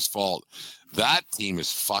Canada's fault. That team is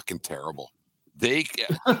fucking terrible.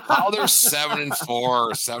 How they're 7-4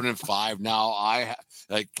 or 7-5 now.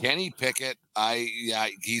 Kenny Pickett.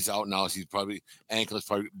 He's out now. He's probably ankle is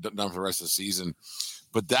probably done for the rest of the season.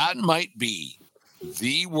 But that might be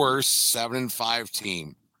the worst 7-5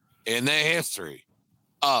 team in the history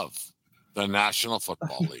of the National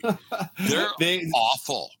Football League. They're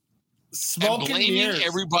awful. Smoking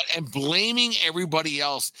and blaming everybody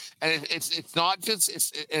else. And it's not just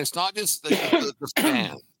the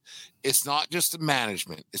fans. It's not just the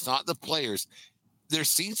management. It's not the players. There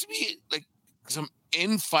seems to be like some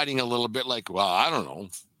infighting a little bit. Like, well, I don't know.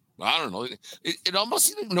 It almost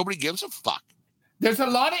seems like nobody gives a fuck. There's a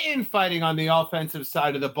lot of infighting on the offensive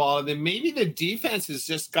side of the ball, and then maybe the defense has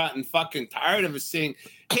just gotten fucking tired of us saying,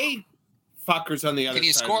 "Hey, fuckers on the other side." Can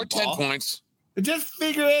you score 10 points? Just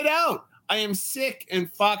figure it out. I am sick and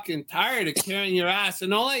fucking tired of carrying your ass.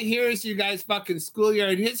 And all I hear is you guys fucking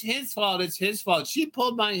schoolyard. It's his fault. It's his fault. She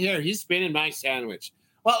pulled my hair. He's spinning my sandwich.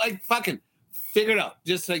 Well, like, fucking figure it out.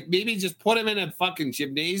 Just like maybe just put him in a fucking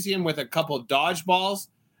gymnasium with a couple dodgeballs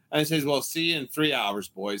and says, well, see you in 3 hours,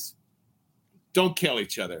 boys. Don't kill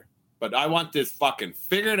each other. But I want this fucking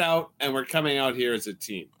figured out, and we're coming out here as a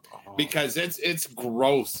team. Because it's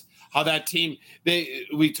gross. How that team,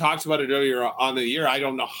 we talked about it earlier on the year. I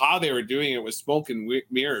don't know how they were doing it with smoke and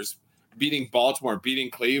mirrors, beating Baltimore, beating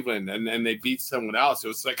Cleveland, and then they beat someone else. It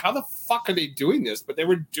was like, how the fuck are they doing this? But they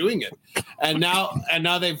were doing it. And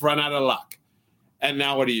now they've run out of luck. And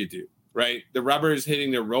now what do you do? Right? The rubber is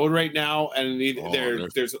hitting the road right now, and they're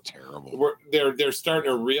terrible. They're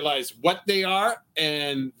starting to realize what they are,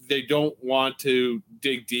 and they don't want to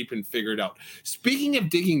dig deep and figure it out. Speaking of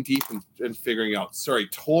digging deep and figuring out, sorry,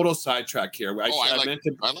 total sidetrack here. I like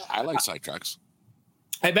sidetracks.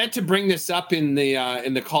 I meant to bring this up in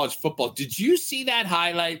the college football. Did you see that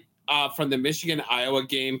highlight from the Michigan-Iowa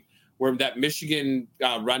game where that Michigan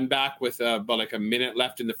run back with about like a minute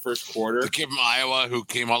left in the first quarter? The kid from Iowa who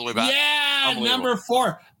came all the way back? Yeah, number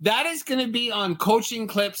 4. That is going to be on coaching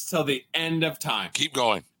clips till the end of time. Keep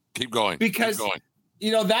going. Because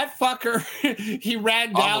that fucker, he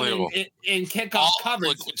ran down in kickoff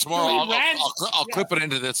coverage. Tomorrow, I'll clip it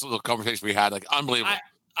into this little conversation we had. Like, unbelievable.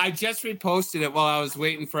 I just reposted it while I was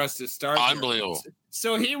waiting for us to start. Unbelievable.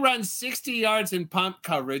 So he runs 60 yards in pump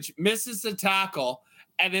coverage, misses the tackle,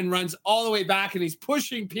 and then runs all the way back, and he's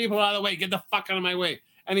pushing people out of the way. Get the fuck out of my way.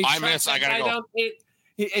 And he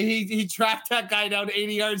he tracked that guy down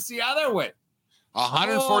 80 yards the other way.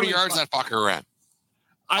 140 yards that fucker ran.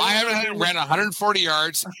 I haven't ran 140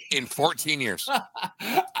 yards in 14 years.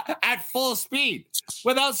 At full speed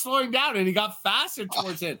without slowing down, and he got faster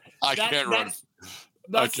towards it. I can't run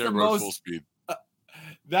full speed.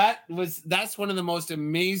 That's one of the most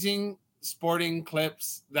amazing sporting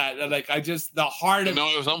clips that the heart of. No,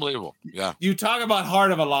 it was unbelievable. Yeah. You talk about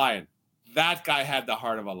heart of a lion. That guy had the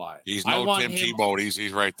heart of a lion. He's no Tim Tebow.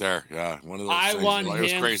 He's right there. Yeah. One of those things. It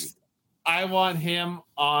was crazy. I want him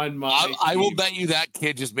on my I will bet you that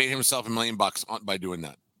kid just made himself $1 million by doing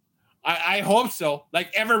that. I hope so.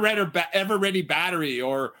 Like Ever Ready Battery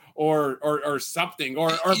or something or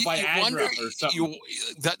Viagra or something.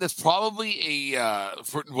 That's probably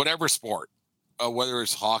for whatever sport, whether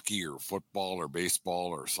it's hockey or football or baseball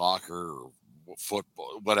or soccer or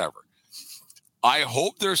football, whatever. I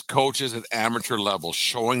hope there's coaches at amateur level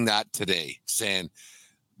showing that today, saying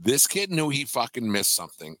this kid knew he fucking missed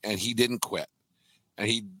something and he didn't quit, and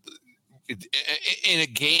he. In a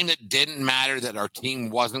game that didn't matter, that our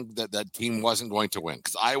team wasn't that team wasn't going to win,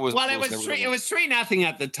 because I was. Well, it was 3-0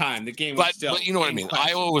 at the time. The game was but you know what I mean.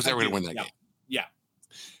 Iowa was never going to win that game. Yeah,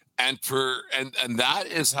 and that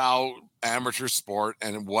is how amateur sport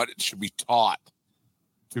and what it should be taught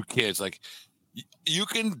to kids. Like, you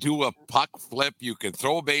can do a puck flip, you can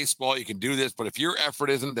throw a baseball, you can do this, but if your effort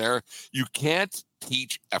isn't there, you can't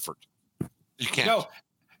teach effort. You can't. No.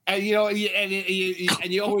 And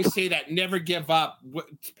you always say that never give up.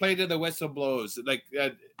 Play to the whistle blows. Like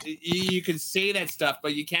you can say that stuff,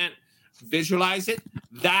 but you can't visualize it.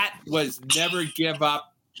 That was never give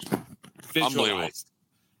up. Visualized.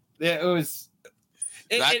 It was.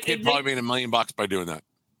 That kid probably made $1 million by doing that.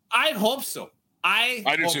 I hope so. I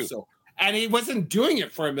do hope too. so. And he wasn't doing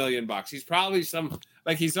it for $1 million. He's probably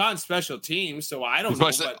he's on special teams, so I don't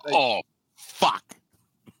know. Oh, fuck!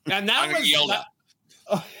 And that was yelled at.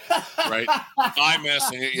 Right? I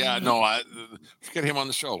miss it. Yeah, no, let's get him on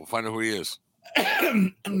the show. We'll find out who he is.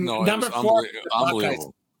 No, number 4,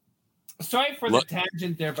 unbelievable. Sorry for the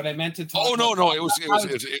tangent there, but I meant to talk. Oh no, it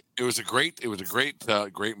was a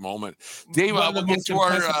great moment. Dave,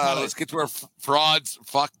 let's get to our frauds,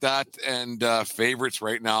 fuck that, and favorites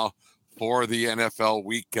right now for the NFL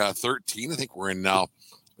Week 13. I think we're in now.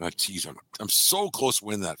 Geez, I'm so close to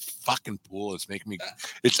winning that fucking pool. It's making me.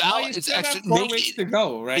 It's actually 4 weeks to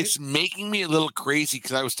go, right? It's making me a little crazy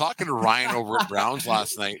because I was talking to Ryan over at Browns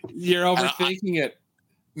last night. You're overthinking it.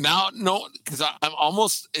 Now, no, because I'm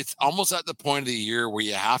almost. It's almost at the point of the year where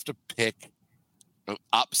you have to pick an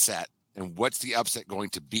upset, and what's the upset going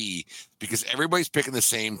to be? Because everybody's picking the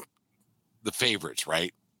favorites,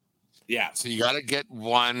 right? Yeah. So you got to get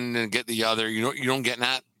one and get the other. You don't get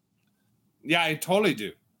that. Yeah, I totally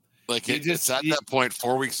do. Like it's at that point,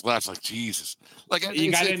 4 weeks left. Like Jesus, like you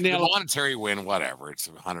got to nail the monetary win, whatever. It's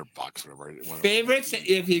 $100, whatever. Favorites.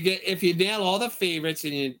 If you nail all the favorites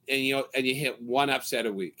and you hit one upset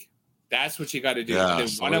a week, that's what you got to do. Yeah,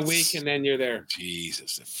 one a week, and then you're there.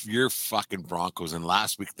 Jesus, if you're fucking Broncos, and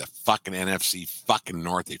last week the fucking NFC fucking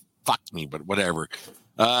North, they fucked me, but whatever.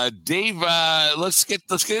 Dave, let's get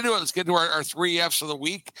into it. Let's get to our 3 Fs of the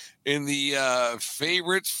week in the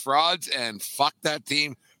favorites, frauds, and fuck that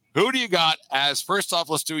team. Who do you got as first off?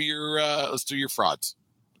 Let's do your frauds.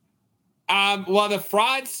 Well, the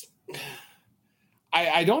frauds,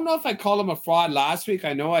 I don't know if I called him a fraud last week.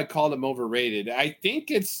 I know I called him overrated. I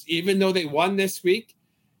think it's, even though they won this week,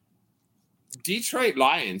 Detroit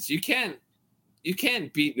Lions, you can't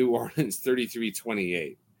beat New Orleans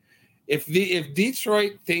 33-28. If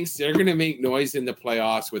Detroit thinks they're going to make noise in the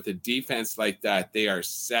playoffs with a defense like that, they are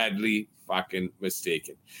sadly fucking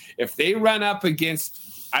mistaken. If they run up against,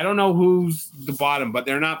 I don't know who's the bottom, but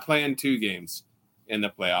they're not playing 2 games in the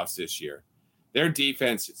playoffs this year. Their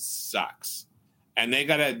defense sucks, and they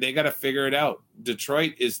gotta figure it out.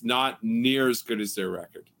 Detroit is not near as good as their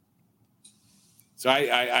record. So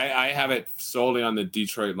I have it solely on the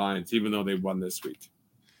Detroit Lions, even though they won this week.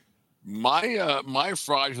 My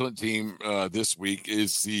fraudulent team this week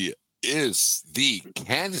is the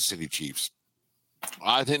Kansas City Chiefs.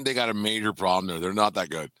 I think they got a major problem there. They're not that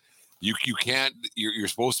good. You can't. You're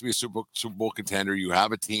supposed to be a Super Bowl contender. You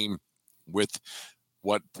have a team with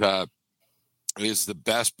what is the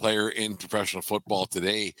best player in professional football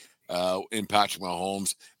today, in Patrick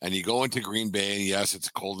Mahomes, and you go into Green Bay, and yes, it's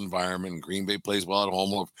a cold environment, and Green Bay plays well at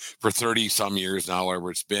home for 30 some years now, however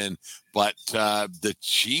it's been, but the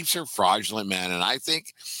Chiefs are fraudulent, man, and I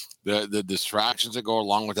think the distractions that go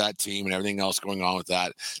along with that team and everything else going on with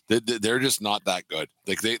that, they're just not that good.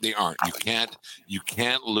 Like they aren't. You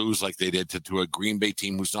can't lose like they did to a Green Bay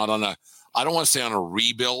team who's not on I don't want to say on a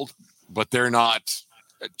rebuild, but they're not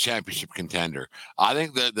a championship contender. I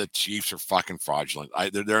think the Chiefs are fucking fraudulent.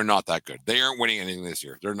 They're not that good. They aren't winning anything this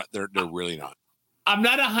year. They're not. They're really not. I'm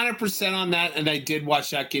not 100% on that, and I did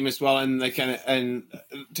watch that game as well. And and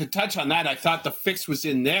to touch on that, I thought the fix was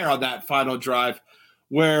in there on that final drive,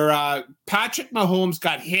 where Patrick Mahomes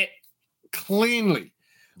got hit cleanly.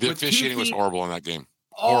 The officiating was horrible in that game.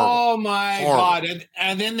 Oh my God!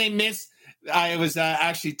 And then they missed. I was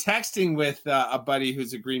actually texting with a buddy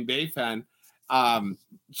who's a Green Bay fan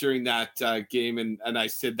during that game, and I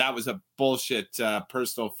said that was a bullshit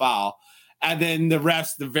personal foul. And then the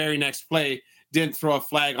refs, the very next play, didn't throw a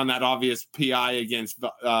flag on that obvious PI against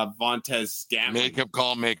Vontez Scantling.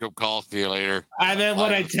 Makeup call. See you later. And then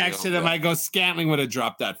when I texted him, I go, Scantling would have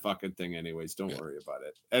dropped that fucking thing anyways. Don't worry about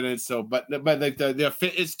it. And then but like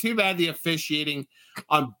it's too bad the officiating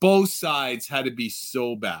on both sides had to be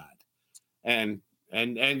so bad, and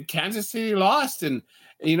Kansas City lost, and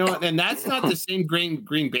and that's not the same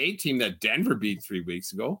Green Bay team that Denver beat 3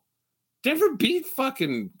 weeks ago. Denver beat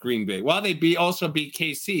fucking Green Bay. Well, they also beat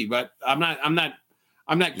KC, but I'm not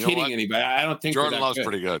kidding anybody. I don't think Jordan Love's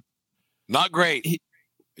pretty good. Not great.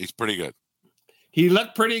 He's pretty good. He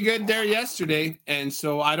looked pretty good there yesterday, and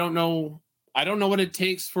so I don't know what it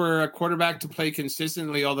takes for a quarterback to play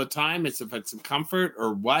consistently all the time. If it's a comfort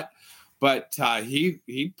or what, but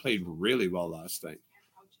he played really well last night.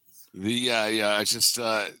 It's just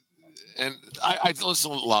I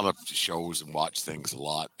listen to a lot of shows and watch things a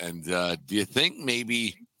lot. And do you think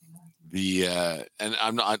maybe and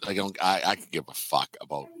I'm not, I could give a fuck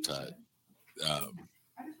about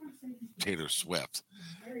Taylor Swift.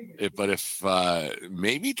 But if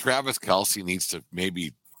maybe Travis Kelce needs to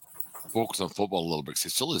maybe focus on football a little bit, because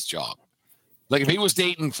it's still his job. Like if he was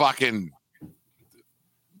dating fucking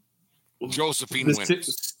Josephine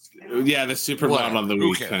Winters. The supermodel of the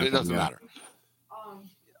week. It doesn't matter.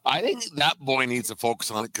 I think that boy needs to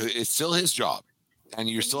focus on it because it's still his job. And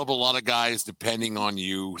you still have a lot of guys depending on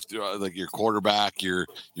you, like your quarterback, your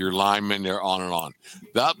lineman, they're on and on.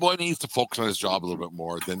 That boy needs to focus on his job a little bit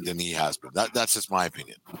more than he has been. That's just my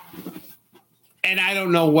opinion. And I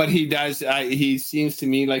don't know what he does. He seems to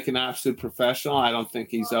me like an absolute professional. I don't think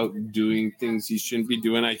he's out doing things he shouldn't be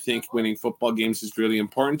doing. I think winning football games is really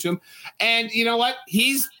important to him. And you know what?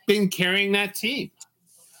 He's been carrying that team.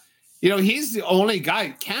 You know, he's the only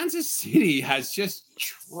guy. Kansas City has just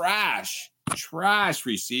trash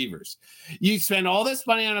receivers. You spend all this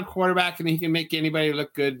money on a quarterback and he can make anybody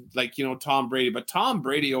look good, like, you know, Tom Brady. But Tom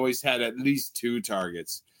Brady always had at least 2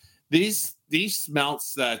 targets. These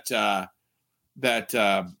smelts that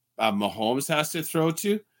Mahomes has to throw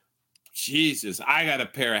to, Jesus, I got a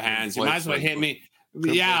pair of hands. You might as well hit me.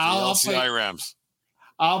 Yeah, I'll play. Rams.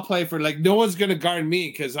 I'll play for, like, no one's gonna guard me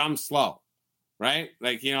because I'm slow, right?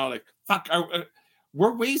 Like, you know, like, fuck.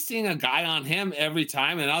 We're wasting a guy on him every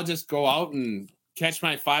time, and I'll just go out and catch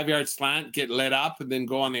my 5-yard slant, get lit up, and then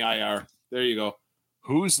go on the IR. There you go.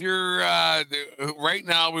 Who's your right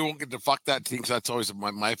now? We won't get to fuck that team because that's always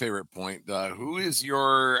my favorite point. Who is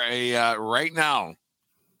your right now?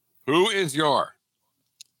 Who is your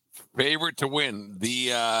favorite to win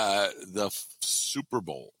the Super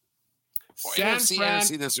Bowl?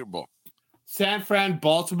 NFC the Super Bowl. San Fran,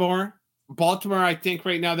 Baltimore. Baltimore, I think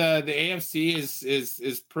right now the AFC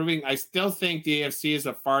is proving. I still think the AFC is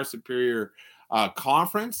a far superior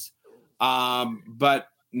conference, but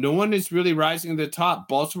no one is really rising to the top.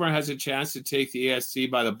 Baltimore has a chance to take the AFC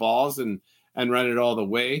by the balls and run it all the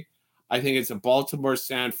way. I think it's a Baltimore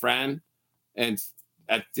San Fran, and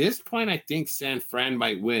at this point, I think San Fran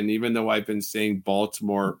might win, even though I've been saying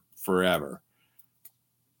Baltimore forever.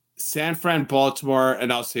 San Fran, Baltimore,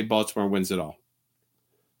 and I'll say Baltimore wins it all.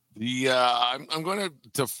 I'm going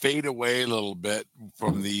to fade away a little bit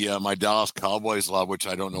from the my Dallas Cowboys love, which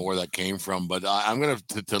I don't know where that came from, but I'm going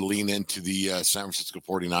to lean into the San Francisco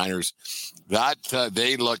 49ers. That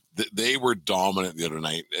they were dominant the other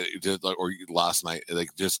night, or last night.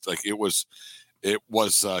 It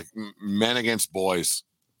was men against boys.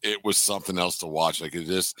 It was something else to watch. Like it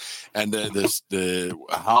just, and the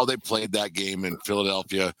how they played that game in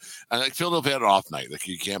Philadelphia, and like Philadelphia had an off night. Like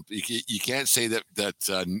you can't say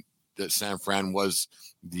that San Fran was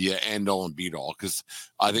the end all and beat all, because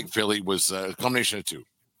I think Philly was a combination of two.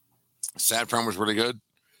 San Fran was really good,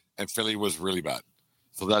 and Philly was really bad.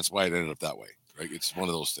 So that's why it ended up that way. Right? It's one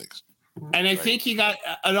of those things. And I think you got,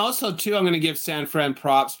 and also too, I'm going to give San Fran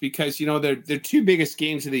props because, you know, their 2 biggest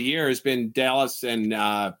games of the year has been Dallas and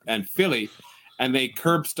Philly, and they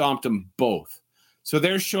curb stomped them both. So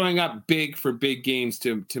they're showing up big for big games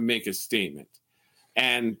to make a statement.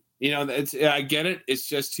 And, you know, I get it. It's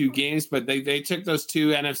just 2 games, but they took those 2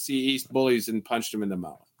 NFC East bullies and punched them in the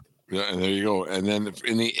mouth. Yeah, and there you go. And then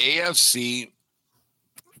in the AFC,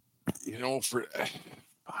 you know,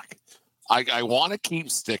 I want to keep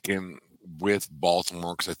sticking with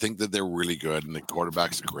Baltimore because I think that they're really good and the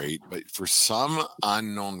quarterback's great. But for some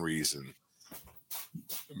unknown reason,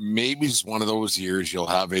 maybe it's one of those years you'll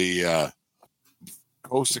have a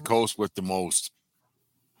coast to coast with the most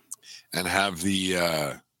and have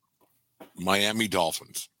the Miami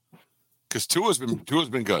Dolphins, because Tua's been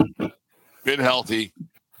good, been healthy.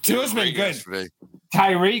 Tua's been good. Yesterday.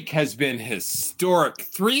 Tyreek has been historic.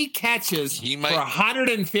 3 catches for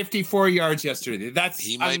 154 yards yesterday.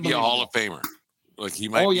 He might be a Hall of Famer. Like he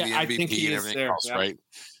might be the MVP and everything else, right?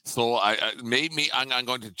 So I'm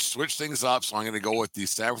going to switch things up. So I'm going to go with the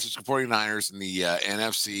San Francisco 49ers in the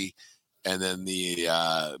NFC, and then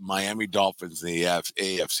the Miami Dolphins in the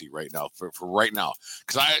AFC right now for right now,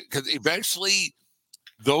 because eventually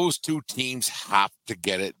those 2 teams have to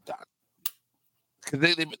get it done.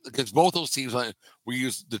 Because both those teams, we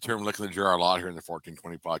use the term licking the jar a lot here in the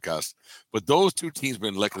 1420 podcast, but those 2 teams have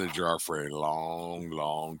been licking the jar for a long,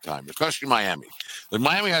 long time, especially Miami.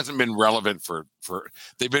 Miami hasn't been relevant for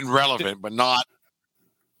they've been relevant, but not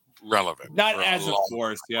relevant. Not as a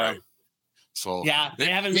force, yeah. Right? So yeah, they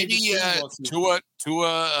haven't made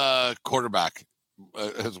Tua quarterback,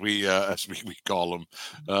 as we call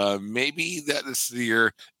them. Maybe that is the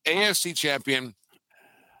year AFC champion,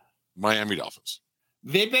 Miami Dolphins.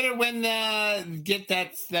 They better get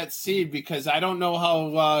that seed, because I don't know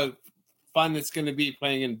how fun it's going to be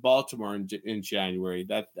playing in Baltimore in January.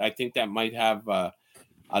 That I think that might have a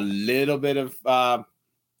little bit of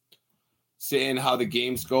say in how the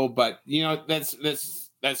games go. But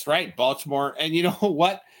that's right, Baltimore. And you know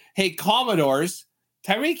what? Hey, Commodores,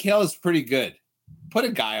 Tyreek Hill is pretty good. Put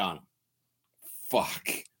a guy on him. Fuck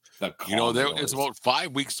the Commodores. It's about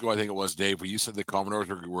 5 weeks ago, I think it was, Dave, where you said the Commodores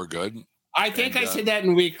were good. I think I said that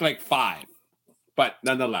in week 5, but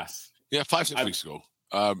nonetheless. Yeah, 5-6 weeks ago.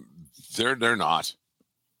 They're not.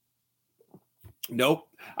 Nope.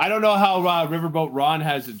 I don't know how Riverboat Ron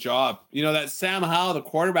has a job. That Sam Howell, the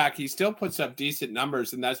quarterback, he still puts up decent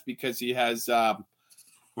numbers, and that's because he has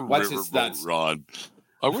what's his nuts? Ron.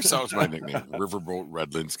 I wish that was my nickname, Riverboat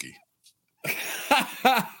Redlinski.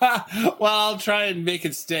 Well, I'll try and make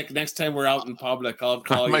it stick next time we're out in public. I'll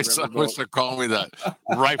call you. My son was to call me that.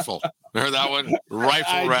 Rifle. Remember that one?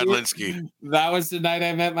 Rifle Radlinski. That was the night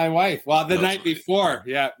I met my wife. Well, the night before.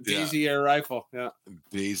 Yeah. Daisy or Rifle. Yeah.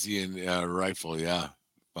 Daisy and Rifle. Yeah.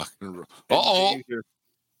 Uh-oh.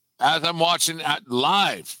 As I'm watching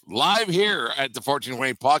live here at the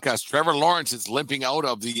 1420 podcast, Trevor Lawrence is limping out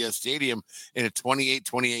of the stadium in a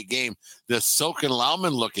 28-28 game. The Soken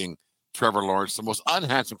Lauman looking Trevor Lawrence, the most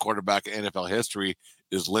unhandsome quarterback in NFL history,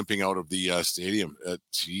 is limping out of the stadium.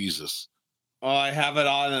 Jesus. Oh, I have it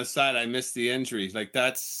on the side. I missed the injury. Like,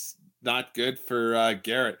 that's not good for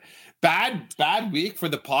Garrett. Bad week for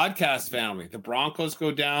the podcast family. The Broncos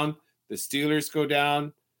go down. The Steelers go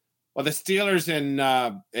down. Well, the Steelers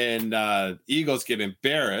and Eagles get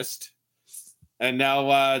embarrassed. And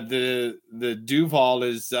now the Duval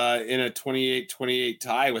is in a 28-28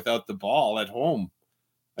 tie without the ball at home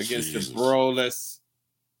against the Burrowless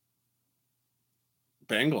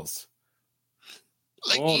Bengals.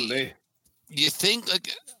 Like, you think, like,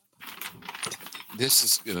 this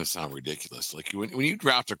is going to sound ridiculous. Like, when you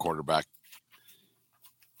draft a quarterback,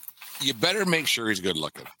 you better make sure he's good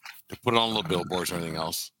looking to put on the billboards or anything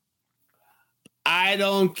else. I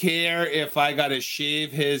don't care if I got to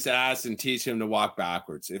shave his ass and teach him to walk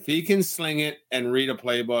backwards. If he can sling it and read a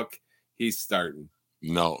playbook, he's starting.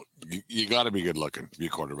 No, you got to be good looking to be a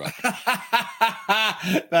quarterback.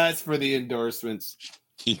 That's for the endorsements.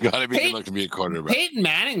 You got to be good looking to be a quarterback. Peyton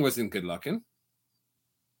Manning wasn't good looking.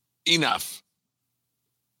 Enough.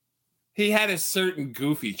 He had a certain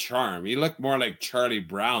goofy charm. He looked more like Charlie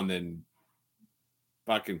Brown than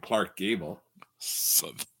fucking Clark Gable.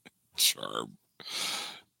 Some charm.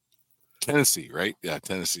 Tennessee, right? Yeah,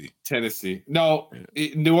 Tennessee. No,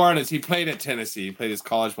 New Orleans. He played at Tennessee. He played his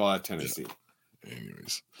college ball at Tennessee. Yeah.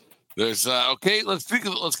 Anyways, there's okay. Let's get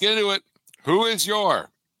into it. Who is your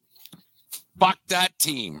fuck that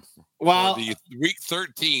team? Well, the week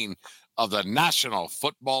 13 of the National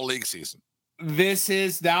Football League season. This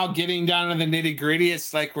is now getting down to the nitty gritty.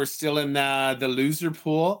 It's like we're still in the loser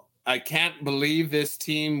pool. I can't believe this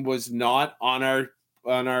team was not on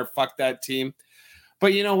our fuck that team.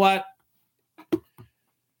 But you know what?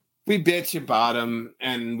 We bitch about them,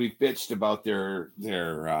 and we bitched about their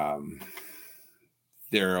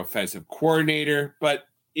offensive coordinator. But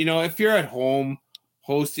if you're at home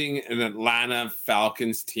hosting an Atlanta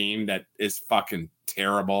Falcons team that is fucking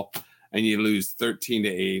terrible, and you lose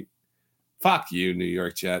 13-8, fuck you, New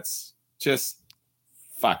York Jets. Just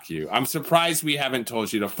fuck you. I'm surprised we haven't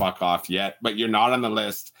told you to fuck off yet, but you're not on the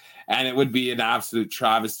list, and it would be an absolute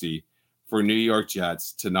travesty for New York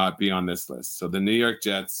Jets to not be on this list. So the New York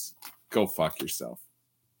Jets, go fuck yourself.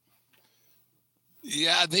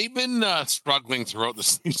 Yeah, they've been struggling throughout the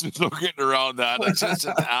season. So getting around that, like, just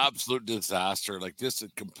an absolute disaster, like just a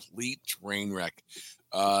complete train wreck.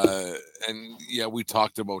 And yeah, we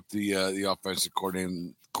talked about the offensive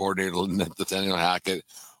coordinator Nathaniel Hackett,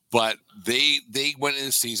 but they went into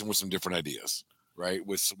the season with some different ideas, right?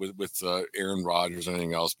 With Aaron Rodgers and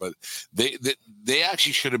anything else, but they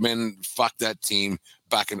actually should have been fuck that team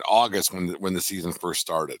back in August when the season first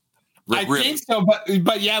started. I think so,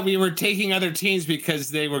 but yeah, we were taking other teams because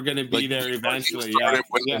they were going to be there eventually.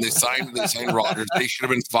 When they signed Rodgers, they should have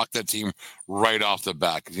been fuck that team right off the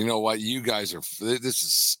bat. Because you know what, you guys are. This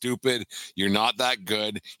is stupid. You're not that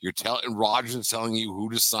good. You're telling Rodgers is telling you who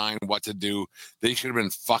to sign, what to do. They should have been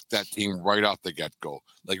fuck that team right off the get go.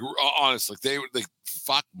 Like honestly, they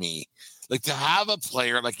fuck me. Like to have a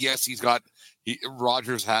player like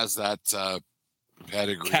Rodgers has that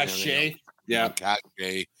pedigree, cachet,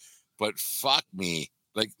 cachet. But fuck me,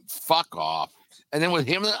 like fuck off. And then with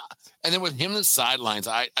him in the sidelines,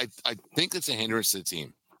 I think it's a hindrance to the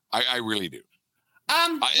team. I really do.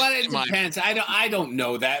 But it depends. I don't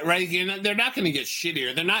know that, right? They're not going to get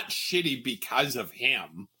shittier. They're not shitty because of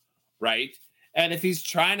him, right? And if he's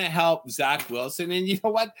trying to help Zach Wilson, and you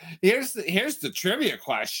know what? Here's the trivia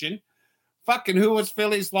question. Fucking who was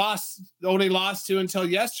Philly's only lost to until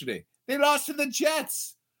yesterday? They lost to the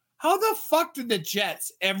Jets. How the fuck did the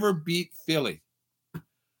Jets ever beat Philly?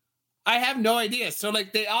 I have no idea. So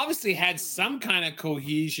like they obviously had some kind of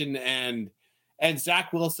cohesion and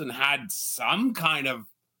Zach Wilson had some kind of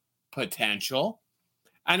potential.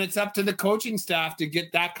 And it's up to the coaching staff to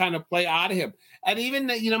get that kind of play out of him. And even,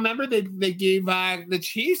 remember they gave the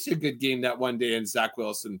Chiefs a good game that one day and Zach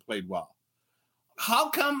Wilson played well. How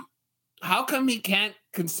come he can't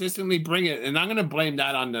consistently bring it? And I'm going to blame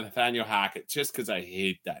that on Nathaniel Hackett just because I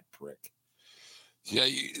hate that prick. Yeah,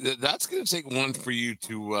 that's going to take one for you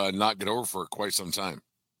to not get over for quite some time.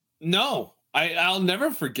 No, I'll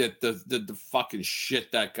never forget the fucking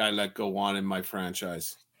shit that guy let go on in my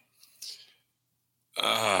franchise.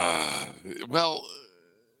 Well,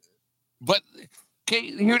 but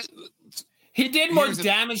okay, he did more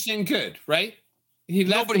damage than good, right?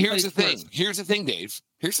 But here's the thing. Here's the thing, Dave.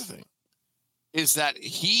 Here's the thing. Is that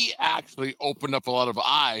he actually opened up a lot of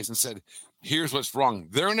eyes and said, here's what's wrong.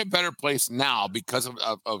 They're in a better place now because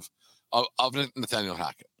of Nathaniel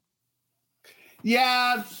Hackett.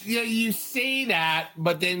 Yeah, you say that,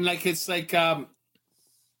 but then it's like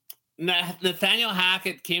Nathaniel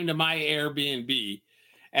Hackett came to my Airbnb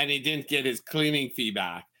and he didn't get his cleaning fee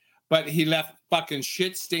back, but he left fucking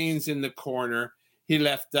shit stains in the corner. He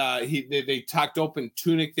left, they tucked open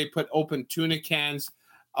tunic. They put open tuna cans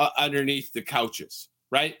underneath the couches,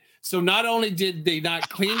 right? So not only did they not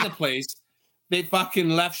clean the place, they fucking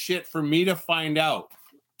left shit for me to find out.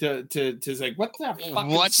 To like, what the fuck?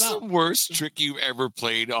 What's the worst trick you've ever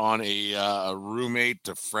played on a roommate,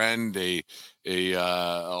 a friend, a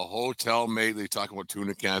hotel mate? They talk about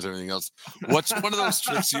tuna cans and everything else. What's one of those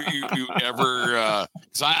tricks you ever?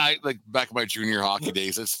 Because I like back in my junior hockey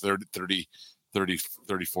days. That's 30,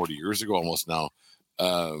 40 years ago almost now.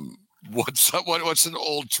 What's an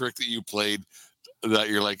old trick that you played that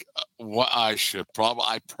you're like, what I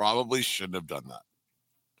probably shouldn't have done that?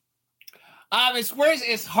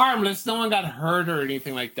 It's harmless. No one got hurt or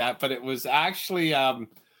anything like that. But it was actually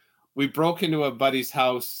we broke into a buddy's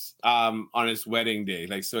house on his wedding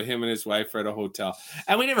day. So him and his wife were at a hotel,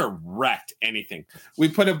 and we never wrecked anything. We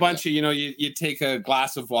put a bunch of you take a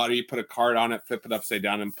glass of water, you put a card on it, flip it upside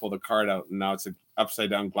down, and pull the card out, and now it's an upside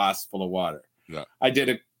down glass full of water. Yeah, I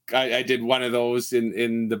did one of those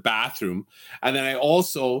in the bathroom, and then I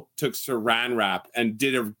also took Saran wrap and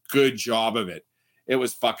did a good job of it. It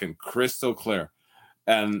was fucking crystal clear.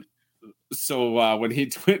 And so when he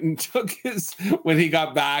when he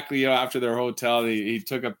got back, after their hotel, he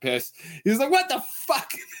took a piss. He was like, what the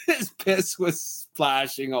fuck? His piss was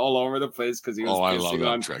splashing all over the place because he was pissing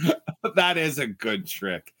on. Trick. That is a good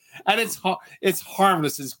trick. And it's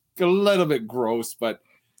harmless. It's a little bit gross, but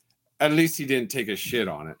at least he didn't take a shit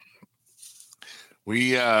on it.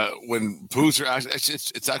 We when Poozer,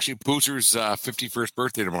 it's actually Poozer's 51st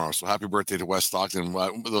birthday tomorrow. So happy birthday to West Stockton.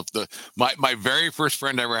 My very first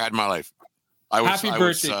friend I ever had in my life. Happy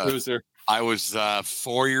birthday, Poozer. I was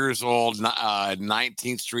 4 years old,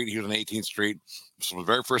 19th Street. He was on 18th Street. So the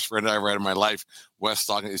very first friend I ever had in my life, West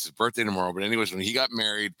Stockton. It's his birthday tomorrow. But anyways, when he got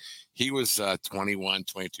married, he was 21,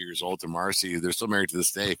 22 years old to Marcy. They're still married to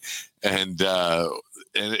this day. And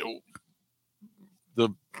the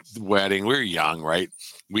wedding, we were young, right?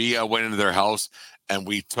 We went into their house and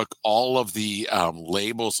we took all of the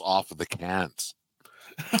labels off of the cans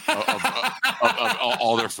of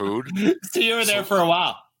all their food. So you were there for a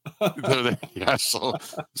while. Yeah, so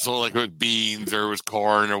like with beans or it was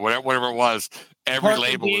corn or whatever it was, every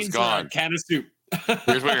label was gone. Can of soup.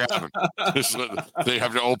 Here's what you're having. They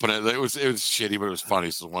have to open it. It was shitty, but it was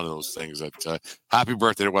funny. So one of those things that happy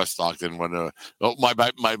birthday to West Stockton. When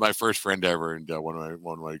my first friend ever, and one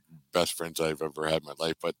of my best friends I've ever had in my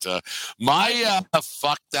life. But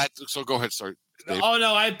fuck that. So go ahead, start. Dave. Oh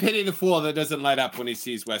no, I pity the fool that doesn't light up when he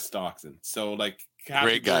sees West Stockton. So happy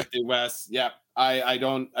great guy, birthday, Wes. Yeah, I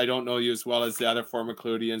don't know you as well as the other former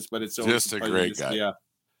Cludians, but it's just a great guy. Yeah.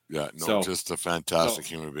 Yeah, no, just a fantastic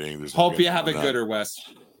human being. Hope you have a gooder, Wes.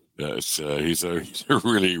 Yeah, he's a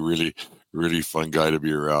really, really, really fun guy to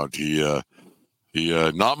be around. He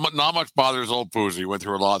not much bothers old Poozy. He went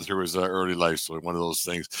through a lot through his early life, so one of those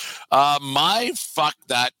things. My fuck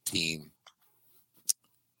that team.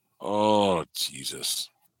 Oh Jesus,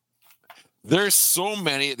 there's so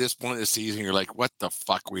many at this point of the season. You're like, what the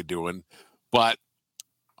fuck are we doing? But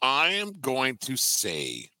I am going to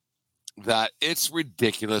say that it's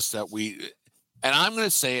ridiculous that and I'm going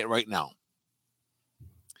to say it right now.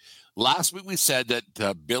 Last week we said that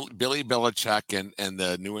Billy Belichick and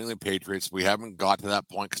the New England Patriots, we haven't got to that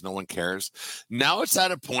point because no one cares. Now it's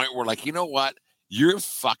at a point where, like, you know what? You're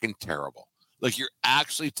fucking terrible. Like, you're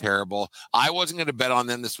actually terrible. I wasn't going to bet on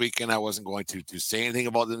them this weekend. I wasn't going to say anything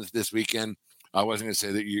about them this weekend. I wasn't going to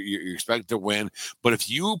say that you're expected to win. But if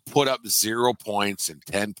you put up 0 points and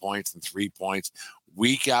 10 points and 3 points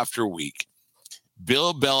week after week,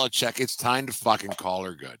 Bill Belichick, it's time to fucking call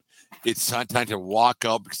her good. It's time to walk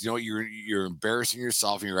out because, you know, you're embarrassing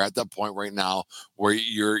yourself, and you're at that point right now where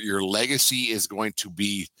your legacy is going to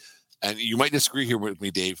be, and you might disagree here with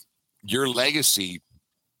me, Dave, your legacy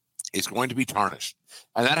is going to be tarnished.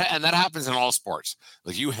 And that happens in all sports.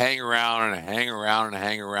 Like, you hang around and hang around and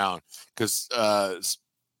hang around because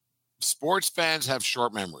sports fans have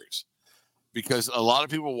short memories, because a lot of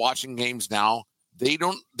people watching games now, they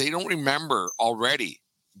don't remember already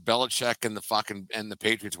Belichick and the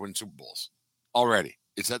Patriots win Super Bowls already.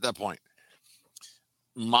 It's at that point.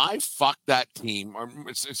 My fuck that team, or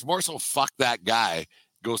it's more so fuck that guy,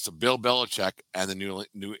 goes to Bill Belichick and the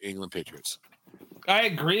New England Patriots. I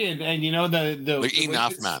agree, and you know like,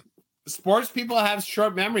 enough, man. Sports people have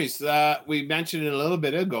short memories. We mentioned it a little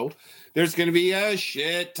bit ago. There's going to be a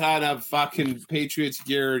shit ton of fucking Patriots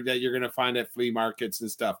gear that you're going to find at flea markets and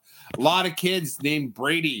stuff. A lot of kids named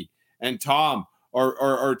Brady and Tom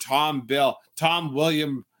or Tom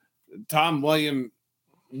William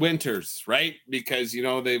Winters, right? Because, you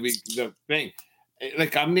know, the thing.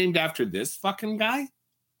 Like, I'm named after this fucking guy.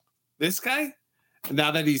 This guy.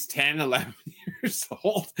 Now that he's 10, 11 years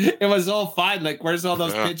old, it was all fine. Like, where's all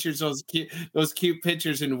those pictures, those cute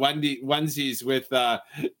pictures in onesies with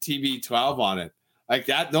TB12 on it? Like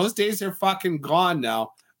that, those days are fucking gone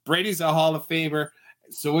now. Brady's a Hall of Famer.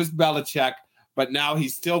 So is Belichick, but now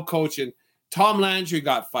he's still coaching. Tom Landry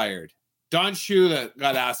got fired. Don Shula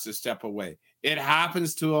got asked to step away. It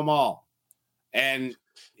happens to them all. And,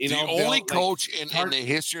 you know, the only coach in the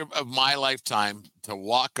history of my lifetime to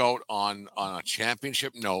walk out on a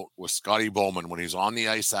championship note was Scotty Bowman when he was on the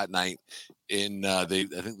ice that night in I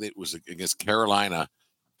think it was against Carolina,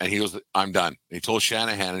 and he was, I'm done. And he told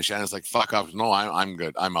Shanahan, and Shanahan's like, fuck off. No, I'm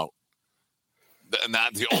good. I'm out. And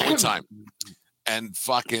that's the only time. And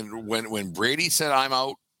fucking when Brady said I'm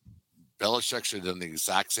out, Belichick should have done the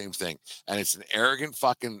exact same thing. And it's an arrogant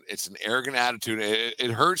attitude.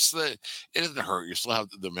 It hurts. It doesn't hurt. You still have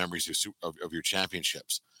the memories of your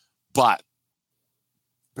championships. But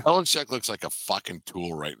Belichick looks like a fucking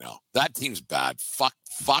tool right now. That team's bad. Fuck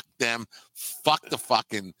them. Fuck the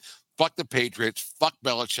Patriots. Fuck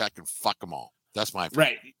Belichick, and fuck them all. That's my opinion.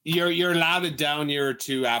 Right. You're allowed a down year or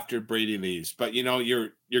two after Brady leaves, but you know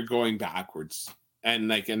you're going backwards.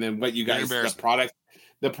 And then what you guys,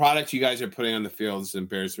 the product you guys are putting on the field is an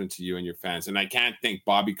embarrassment to you and your fans. And I can't think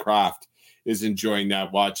Bobby Kraft is enjoying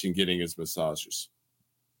that, watching, getting his massages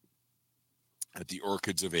at the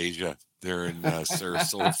Orchids of Asia. They're in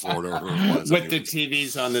Sarasota, Florida, with the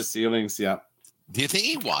TVs on the ceilings. Yeah. Do you think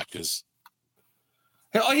he watches?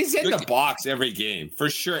 Oh, he's in the box every game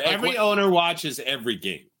for sure. Like every owner watches every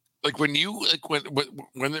game. Like when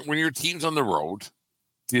your team's on the road,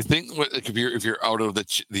 do you think if you're out of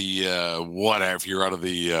if you're out of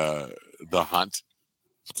the hunt,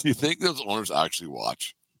 do you think those owners actually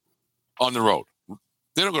watch on the road?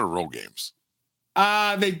 They don't go to road games.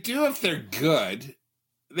 They do if they're good.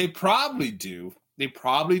 They probably do.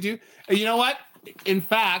 You know what? In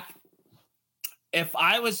fact, if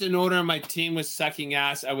I was an owner and my team was sucking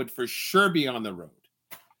ass, I would for sure be on the road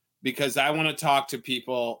because I want to talk to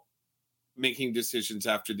people making decisions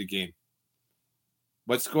after the game.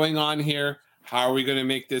 What's going on here? How are we going to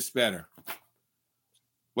make this better?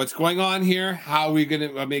 What's going on here? How are we going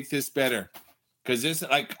to make this better? Because this,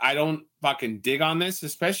 like, I don't fucking dig on this,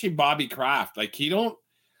 especially Bobby Kraft. Like,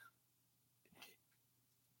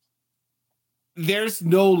 there's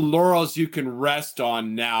no laurels you can rest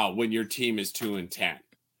on now when your team is 2-10,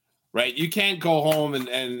 right? You can't go home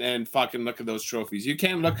and fucking look at those trophies. You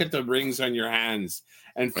can't look at the rings on your hands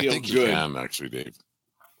and feel good. You can, actually, Dave.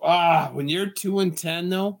 When you're 2-10,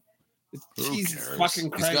 though, Jesus fucking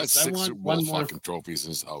Christ! He's got 6 I Super want Bowl one more fucking trophies in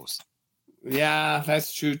his house. Yeah,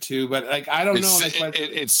 that's true too. But like, I don't know.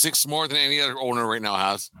 It's 6 more than any other owner right now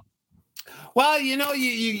has. Well, you know,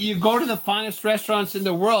 you go to the finest restaurants in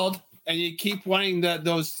the world, and you keep wanting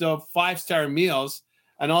those 5-star meals,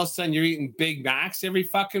 and all of a sudden you're eating Big Macs every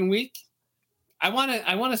fucking week. I want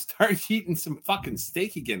to start eating some fucking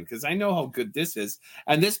steak again because I know how good this is.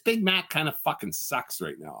 And this Big Mac kind of fucking sucks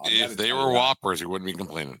right now. If they were Whoppers, you wouldn't be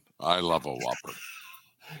complaining. I love a Whopper.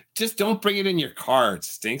 Just don't bring it in your car. It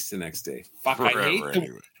stinks the next day. Fuck, I hate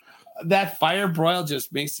that fire broil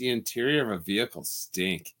just makes the interior of a vehicle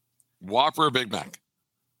stink. Whopper or Big Mac?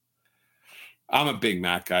 I'm a Big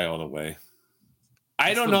Mac guy all the way.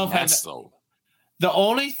 I don't know if though. The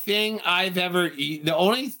only thing I've ever eaten, the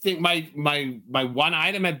only thing my one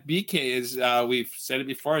item at BK is we've said it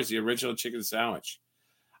before, is the original chicken sandwich.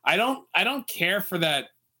 I don't care for that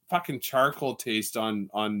fucking charcoal taste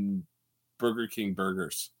on Burger King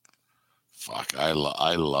burgers. Fuck, I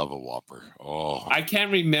love a Whopper. Oh, I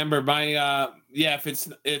can't remember if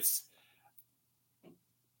it's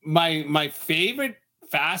my favorite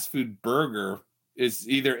fast food burger is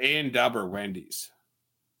either A&W or Wendy's.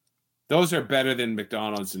 Those are better than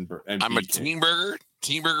McDonald's and I'm BK. a Teen Burger.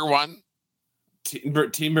 Teen Burger 1.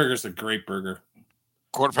 Teen Burger's a great burger.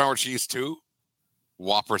 Quarter pounder cheese 2.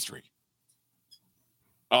 Whopper 3.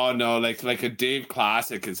 Oh no, like a Dave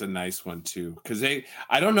Classic is a nice one too. Because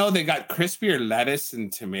I don't know, they got crispier lettuce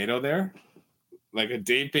and tomato there. Like a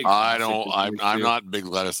Dave Big Classic. I'm not big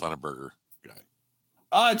lettuce on a burger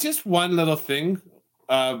guy. Just one little thing.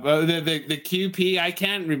 But the QP, I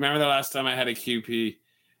can't remember the last time I had a QP.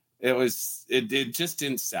 It just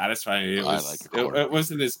didn't satisfy me. It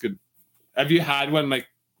wasn't as good. Have you had one like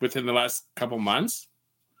within the last couple months?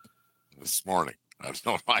 This morning. I don't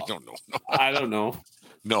know. I don't know.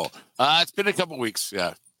 No. It's been a couple weeks.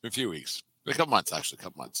 Yeah. A few weeks. A couple months, actually. A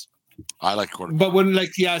couple months. I like quarter. But when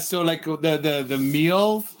so the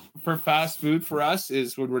meal for fast food for us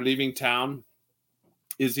is when we're leaving town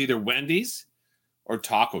is either Wendy's or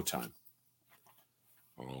Taco Time.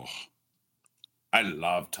 Oh. I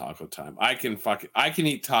love Taco Time. I can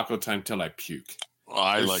eat Taco Time till I puke.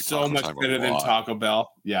 I like so Taco much Time better than Taco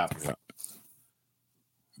Bell. Yeah.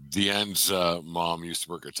 Deanne's mom used to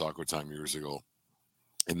work at Taco Time years ago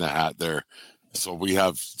in the hat there. So we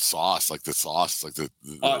have sauce, like the sauce, like the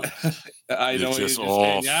I know just, what you're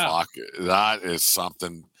saying, yeah. Fuck. That is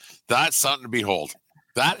something. That's something to behold.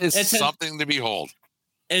 That is something to behold.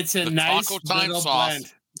 It's a the nice Taco Time little sauce.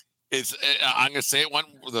 blend. I'm going to say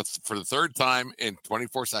it for the third time in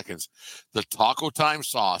 24 seconds. The Taco Time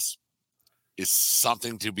sauce is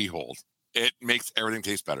something to behold. It makes everything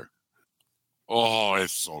taste better. Oh,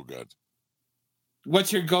 it's so good.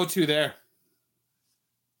 What's your go-to there?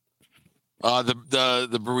 The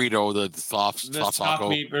burrito, the soft taco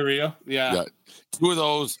meat burrito. Yeah. 2 of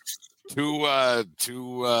those, two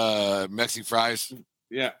Mexi fries.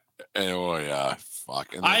 Yeah. And, oh yeah,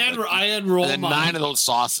 fuck. And I unroll and then 9 of those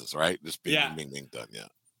sauces, right? Just bing, done. Yeah.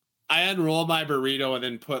 I unroll my burrito and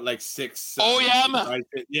then put like 6.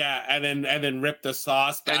 Yeah, and then rip the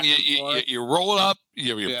sauce back. And you roll it up.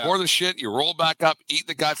 You pour the shit. You roll it back up. Eat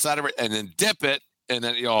the guts out of it, and then dip it. And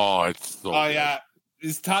then it's so. Oh good. Yeah.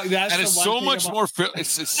 It's so much more.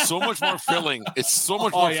 It's so much more filling. It's so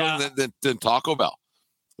much more filling than Taco Bell.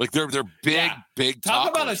 Like they're big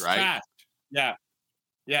Taco tacos, Bell is right? fast.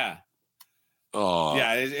 Yeah. Oh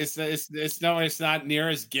yeah. It's not near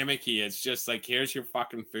as gimmicky. It's just like, here's your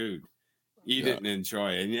fucking food, eat it and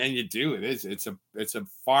enjoy, and you do. It's a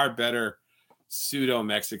far better pseudo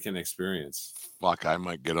Mexican experience. Fuck, I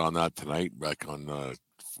might get on that tonight. Back on.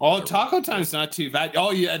 Taco Time's not too bad.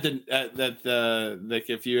 Oh, yeah, like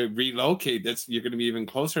if you relocate, you're going to be even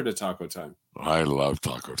closer to Taco Time. I love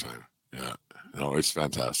Taco Time. Yeah, no, it's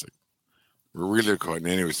fantastic. We're really going.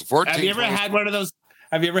 Anyways, the 14. Have you ever had one of those?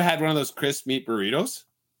 Have you ever had one of those crisp meat burritos?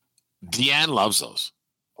 Deanne loves those.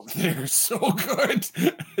 They're so good.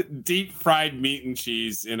 Deep fried meat and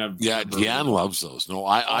cheese in a. Yeah, burrito. Deanne loves those. No,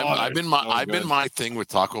 I've been my thing with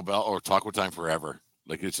Taco Bell or Taco Time forever.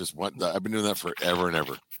 Like it's just I've been doing that forever and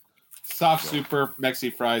ever. Soft super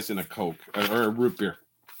Mexi fries and a Coke or a root beer.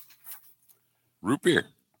 Root beer.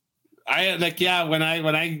 I when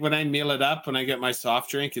I meal it up, when I get my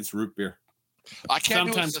soft drink, it's root beer. I can't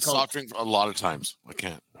sometimes do a soft drink a lot of times. I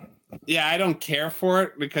can't. Yeah, I don't care for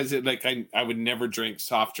it because I would never drink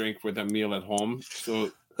soft drink with a meal at home.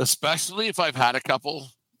 So especially if I've had a couple,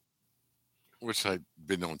 which I've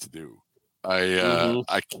been known to do,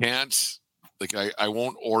 I can't. Like I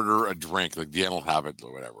won't order a drink. Like Deanne will have it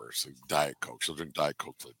or whatever. It's like Diet Coke. She'll drink Diet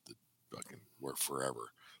Coke like the fucking work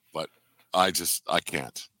forever. But I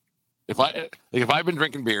can't. If I've been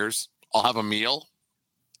drinking beers, I'll have a meal,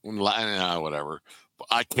 whatever. But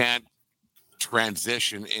I can't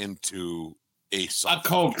transition into a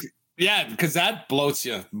Coke. Yeah, because that bloats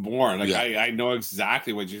you more. Like I know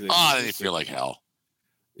exactly what you think. Oh, then you feel like hell.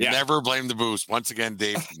 Yeah. Never blame the booze. Once again,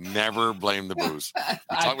 Dave, never blame the booze.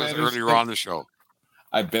 We talked about this earlier on the show.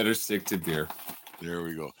 I better stick to beer. There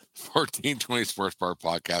we go. 1420 Sports Bar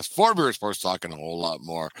Podcast. 4 Beer Sports Talking a whole lot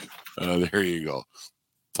more. There you go.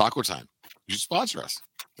 Taco Time. You should sponsor us.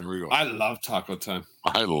 There we go. I love Taco Time.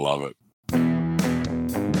 I love it.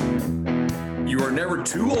 You are never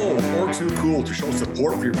too old or too cool to show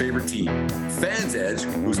support for your favorite team. Fans Edge,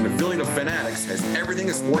 who's an affiliate of Fanatics, has everything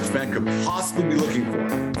a sports fan could possibly be looking for.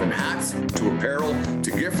 From hats to apparel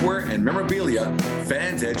to giftware and memorabilia,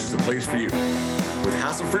 Fans Edge is the place for you. With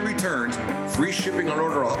hassle-free returns, free shipping on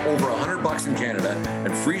order over $100 in Canada,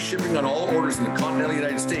 and free shipping on all orders in the continental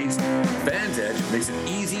United States, Fans Edge makes it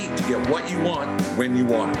easy to get what you want when you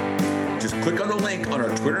want it. Just click on the link on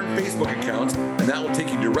our Twitter and Facebook accounts, and that will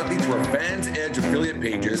take you directly to our Fans Edge affiliate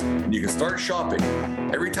pages, and you can start shopping.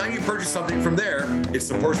 Every time you purchase something from there, it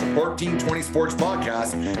supports the 1420 Sports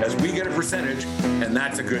Podcast, as we get a percentage, and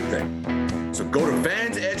that's a good thing. So go to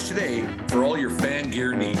Fans Edge today for all your fan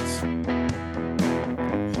gear needs.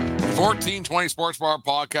 1420 Sports Bar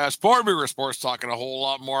Podcast, Fort Beaver Sports, talking a whole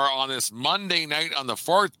lot more on this Monday night on the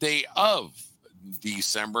 4th day of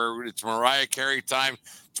December. It's Mariah Carey time.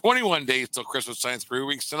 21 days till Christmas time, 3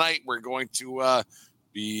 weeks. Tonight, we're going to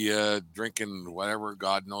be drinking whatever,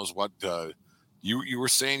 God knows what. You were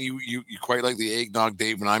saying you quite like the eggnog,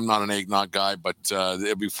 Dave, and I'm not an eggnog guy, but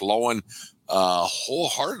it'll be flowing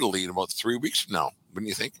wholeheartedly in about 3 weeks from now. Wouldn't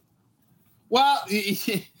you think? Well,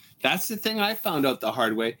 that's the thing I found out the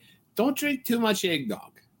hard way. Don't drink too much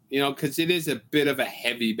eggnog, because it is a bit of a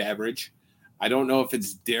heavy beverage. I don't know if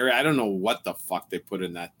it's dairy. I don't know what the fuck they put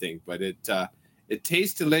in that thing, but it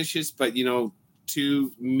tastes delicious, but 2,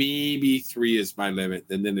 maybe 3 is my limit,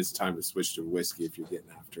 and then it's time to switch to whiskey if you're getting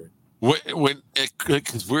after it.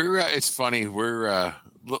 Because it's funny.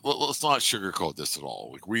 Let's not sugarcoat this at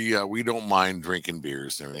all. Like we don't mind drinking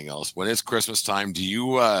beers and everything else. When it's Christmas time, do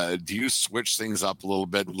you switch things up a little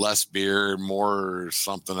bit? Less beer, more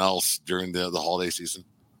something else during the holiday season?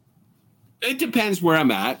 It depends where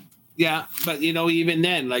I'm at. Yeah, but even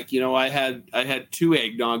then, I had 2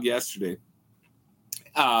 eggnog yesterday.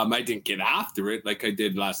 I didn't get after it like I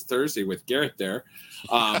did last Thursday with Garrett there.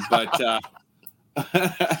 But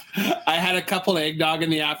I had a couple eggnog in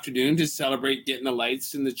the afternoon to celebrate getting the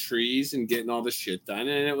lights and the trees and getting all the shit done.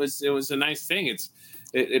 And it was a nice thing.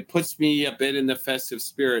 It puts me a bit in the festive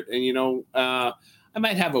spirit. And, I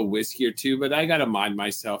might have a whiskey or 2, but I got to mind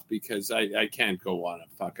myself because I can't go on a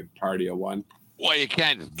fucking party of one. Well, you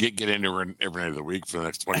can't get into every night of the week for the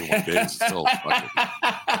next 21 days. It's still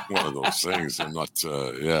one of those things. I'm not,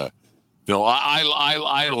 yeah.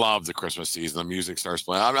 I love the Christmas season. The music starts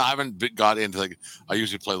playing. I haven't got into I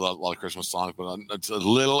usually play a lot of Christmas songs, but it's a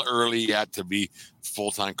little early yet to be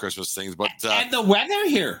full-time Christmas things. But and the weather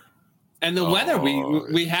here, and the weather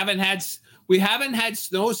we haven't had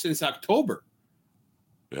snow since October.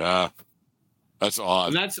 Yeah, that's odd.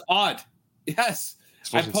 And that's odd. Yes.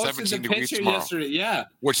 I posted the picture tomorrow, yesterday. Yeah.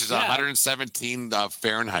 Which is 117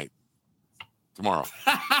 Fahrenheit tomorrow.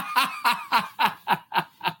 But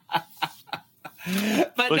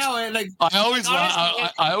no, I always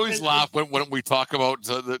laugh when we talk about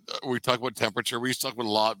temperature. We used to talk about a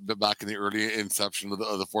lot back in the early inception of the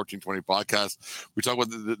 1420 podcast. We talk about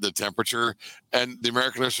the temperature, and the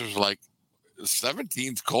American listeners are like,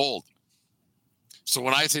 17's cold. So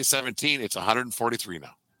when I say 17, it's 143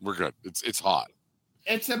 now. We're good. It's hot.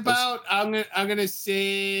 It's about I'm gonna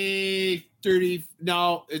say 30.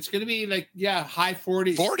 No, it's gonna be high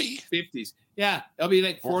 40s, 50s. Yeah, it'll be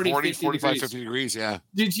like 40, 45, degrees. 50 degrees. Yeah.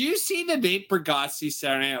 Did you see the Nate Bargatze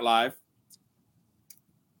Saturday Night Live?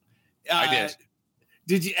 I did.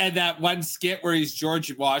 Did you add that one skit where he's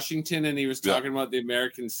George Washington and he was talking about the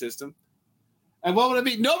American system? And what would it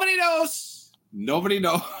be? Nobody knows. Nobody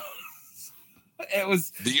knows. It was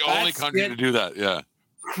the only country to do that. Yeah.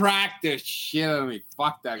 Cracked the shit out of me.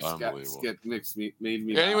 Fuck that skit made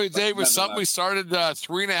me. Anyway, Dave, was something we started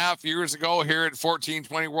 3.5 years ago here at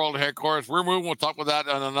 1420 World Headquarters. We're moving. We'll talk about that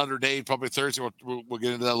on another day, probably Thursday. We'll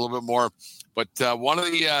get into that a little bit more. But one of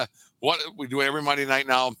the what we do every Monday night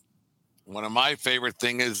now. One of my favorite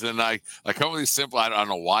things is, and I come up with these simple. I don't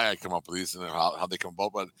know why I come up with these and how they come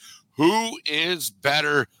about, but who is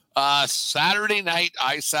better? Saturday night,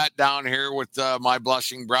 I sat down here with my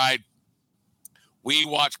blushing bride. We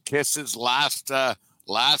watched Kiss's last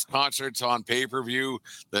concerts on pay-per-view.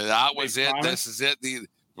 That was it. This is it. The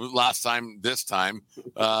last time, this time,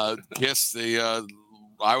 Kiss, the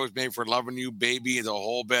I Was Made for Loving You, Baby, the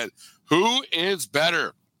whole bit. Who is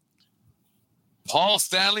better? Paul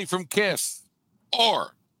Stanley from Kiss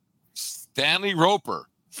or Stanley Roper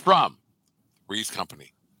from Three's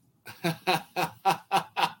Company?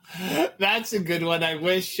 That's a good one. I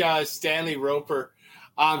wish Stanley Roper.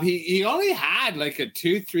 He only had like a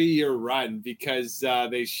 2-3 year run because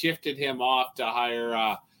they shifted him off to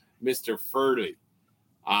hire Mr. Furley.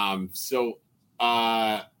 So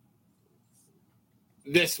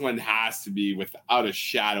this one has to be without a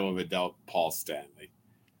shadow of a doubt Paul Stanley.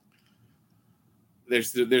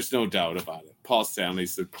 There's no doubt about it. Paul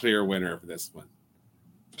Stanley's the clear winner of this one.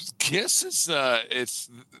 Kiss is it's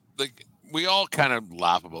like we all kind of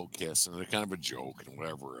laugh about Kiss and they're kind of a joke and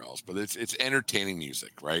whatever else, but it's entertaining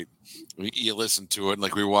music, right? You listen to it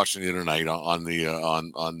like we were watching the other night on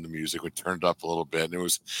the music. We turned up a little bit and it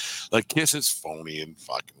was like Kiss is phony and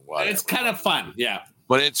fucking whatever. It's kind of fun, yeah.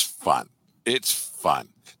 But it's fun. It's fun.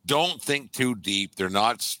 Don't think too deep. They're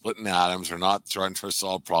not splitting atoms. They're not trying to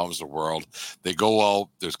solve problems of the world. They go out.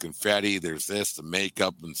 There's confetti. There's this, the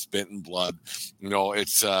makeup and spit and blood. You know,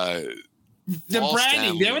 it's the branding.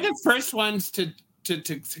 Stanley. They were the first ones to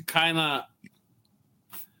kind of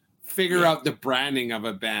figure out the branding of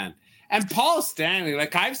a band. And Paul Stanley,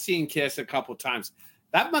 like I've seen Kiss a couple times.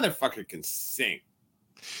 That motherfucker can sing.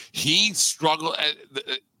 He struggled.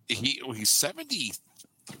 He's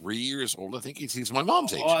 73 years old. I think he's my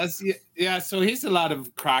mom's age. Oh, yeah, so he's allowed to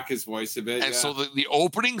crack his voice a bit. And so the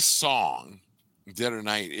opening song the other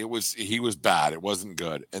night, he was bad. It wasn't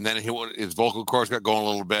good. And then his vocal cords got going a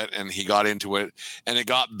little bit, and he got into it, and it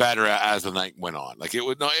got better as the night went on. Like it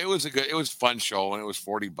was a fun show, and it was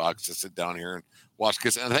 $40 to sit down here and watch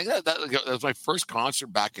Kiss. And I think that was my first concert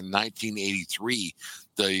back in 1983.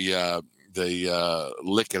 The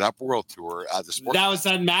Lick It Up World Tour at the Sports. That was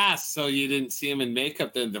unmasked, so you didn't see him in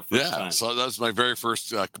makeup then the first time. So that was my very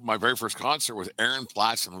first concert with Aaron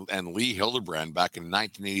Platz and Lee Hildebrand back in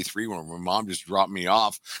 1983 when my mom just dropped me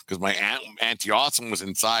off because my Auntie Awesome was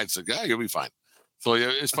inside. So yeah, you'll be fine. So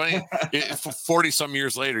it's funny. 40-some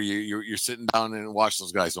years later, you're sitting down and watch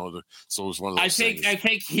those guys. So it was one of those things. I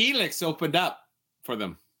think Helix opened up for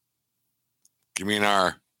them. Give me an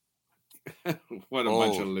R. What a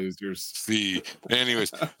bunch of losers. See.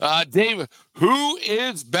 Anyways, Dave, who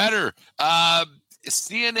is better?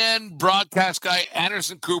 CNN broadcast guy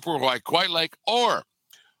Anderson Cooper, who I quite like, or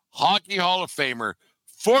Hockey Hall of Famer,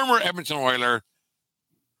 former Edmonton Oiler,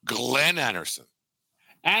 Glenn Anderson?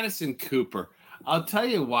 Anderson Cooper. I'll tell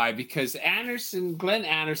you why. Because Glenn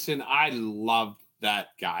Anderson, I love that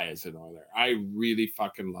guy as an Oiler. I really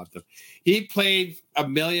fucking loved him. He played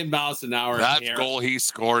 1,000,000 miles an hour. That goal he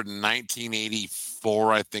scored in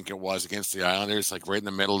 1984, I think it was, against the Islanders, like right in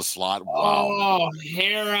the middle of the slot. Wow. Oh,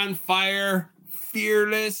 hair on fire,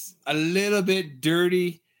 fearless, a little bit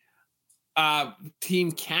dirty.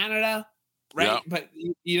 Team Canada, right?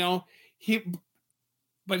 Yeah.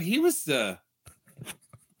 But he was the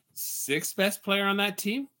 6th best player on that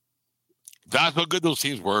team. That's how good those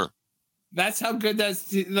teams were. That's how good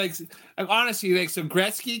that's like. Honestly, like so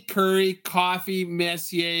Gretzky, Curry, Coffey,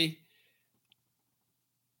 Messier,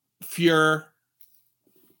 Fuhr,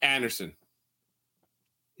 Anderson.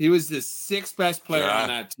 He was the 6th best player on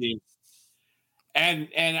that team, and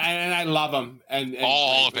I love him. And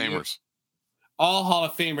all Hall of Famers, all Hall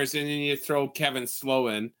of Famers, and then you throw Kevin Slow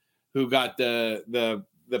in, who got the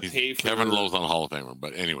pay for Kevin Lowe's on Hall of Famer,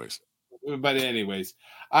 but anyways,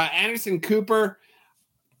 Anderson Cooper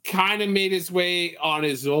kind of made his way on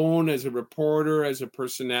his own as a reporter, as a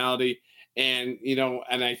personality. And,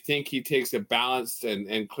 and I think he takes a balanced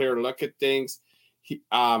and clear look at things.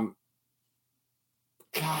 God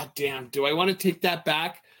damn. Do I want to take that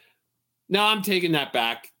back? No, I'm taking that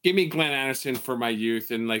back. Give me Glenn Anderson for my youth.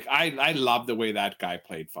 And I love the way that guy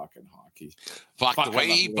played fucking hockey. The way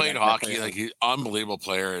he played hockey, like he's an unbelievable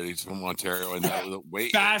player. And he's from Ontario, and the way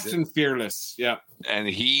fast and fearless. Yeah, and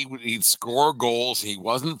he'd score goals. He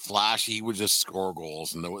wasn't flashy. He would just score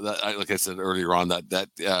goals. And like I said earlier on,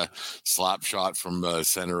 that slap shot from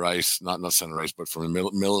center ice, not center ice, but from the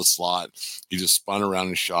middle of the slot, he just spun around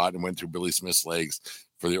and shot and went through Billy Smith's legs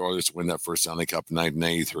for the Oilers to win that first Stanley Cup in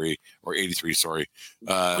 1993 or 83. Sorry,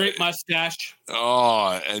 great mustache.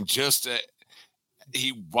 Oh, and just.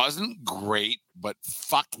 He wasn't great, but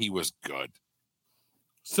fuck, he was good.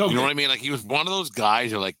 So you know what I mean? Like he was one of those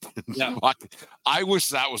guys who like, fuck, I wish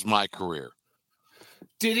that was my career.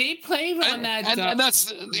 Did he play on that? And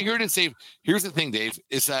that's here's the thing, Dave,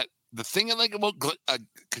 is that the thing I like about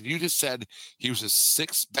because you just said he was the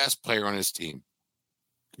 6th best player on his team.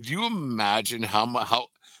 Could you imagine how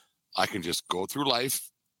I can just go through life?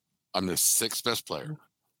 I'm the 6th best player.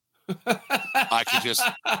 I could just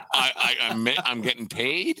I'm getting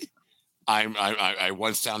paid. I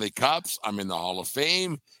won Stanley Cups. I'm in the Hall of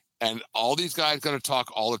Fame, and all these guys got to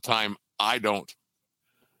talk all the time. I don't.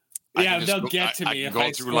 Yeah, they'll get to me if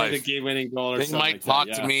I score the game-winning goal or something. They might talk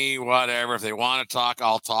to me, whatever. If they want to talk,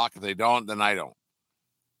 I'll talk. If they don't, then I don't.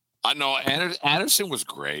 I know Anderson was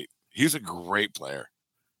great. He's a great player.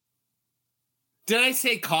 Did I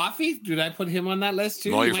say Coffey? Did I put him on that list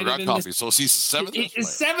too? No, you forgot Coffey. So he's 7th. He's the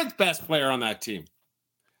 7th best player on that team.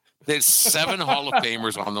 There's 7 Hall of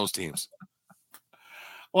Famers on those teams.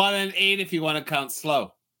 Well, then 8 if you want to count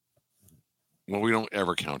Slow. Well, we don't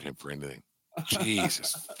ever count him for anything.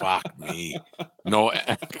 Jesus, fuck me. No,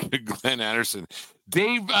 Glenn Anderson.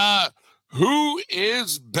 Dave, who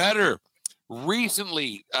is better?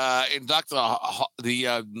 Recently inducted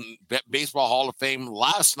the Baseball Hall of Fame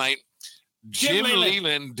last night. Jim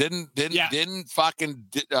Leland didn't fucking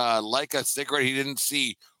like a cigarette he didn't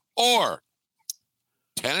see. Or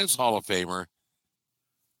Tennis Hall of Famer.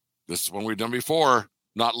 This is one we've done before.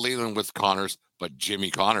 Not Leland with Connors, but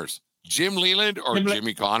Jimmy Connors. Jim Leland or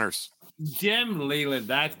Jimmy Connors? Jim Leland,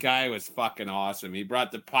 that guy was fucking awesome. He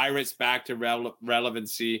brought the Pirates back to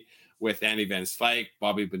relevancy with Andy Van Slyke,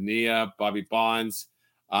 Bobby Bonilla, Bobby Bonds.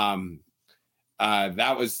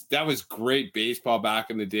 That was great baseball back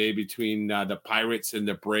in the day between the Pirates and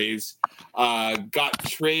the Braves. Got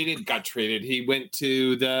traded. He went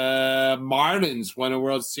to the Marlins, won a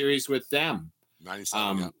World Series with them.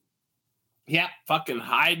 97. Yeah, fucking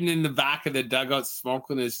hiding in the back of the dugout,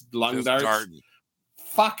 smoking his lung darts.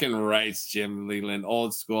 Fucking rights, Jim Leland,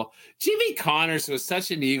 old school. Jimmy Connors was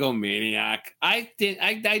such an egomaniac. I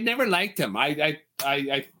never liked him. I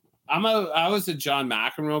was a John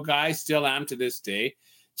McEnroe guy, still am to this day.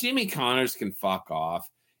 Jimmy Connors can fuck off.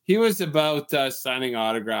 He was about signing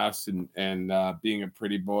autographs and being a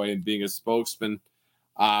pretty boy and being a spokesman.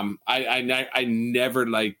 I never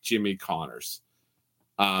liked Jimmy Connors.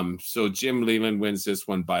 So Jim Leland wins this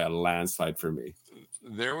one by a landslide for me.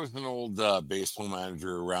 There was an old baseball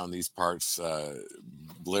manager around these parts,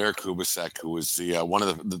 Blair Kubasek, who was the one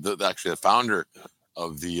of the founder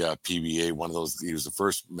of the PBA. One of those, he was the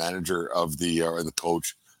first manager of the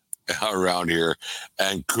coach around here,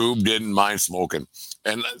 and Koob didn't mind smoking.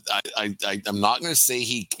 And I'm not going to say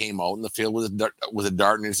he came out in the field with a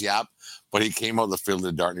dart in his yap, but he came out in the field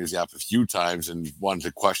with a dart in his yap a few times and wanted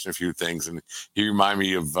to question a few things. And he reminded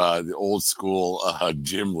me of the old school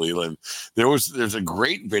Jim Leland. There's a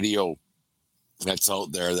great video that's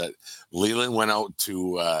out there that Leland went out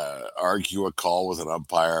to argue a call with an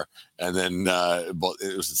umpire, and then but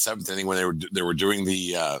it was the seventh inning when they were doing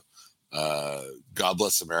the God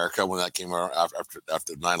Bless America when that came out after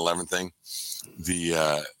the 9/11 thing.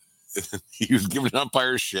 He was giving an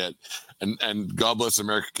umpire shit, and God Bless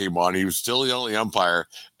America came on. He was still the only umpire,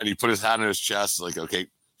 and he put his hand on his chest like, okay,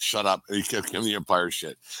 shut up. And he kept giving the umpire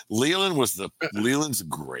shit. Leland's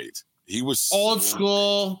great. He was old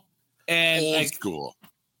school and old school.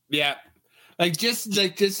 Yeah. Just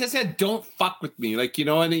said, don't fuck with me. Like,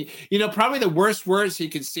 and probably the worst words he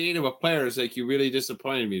could say to a player is like, you really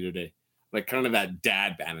disappointed me today. Like kind of that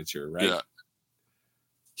dad manager, right? Yeah.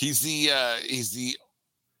 He's the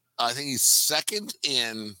I think he's second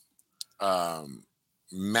in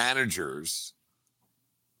managers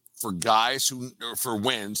for guys for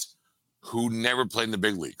wins who never played in the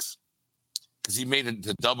big leagues, because he made it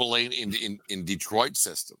to Double A in Detroit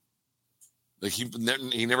system. Like he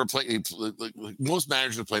never played. Like most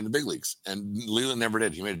managers play in the big leagues, and Leland never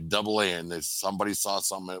did. He made a Double A, and somebody saw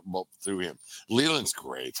something through him. Leland's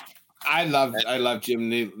great. I love Jim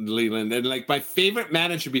Leland, and like my favorite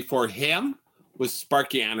manager before him was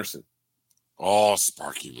Sparky Anderson. Oh,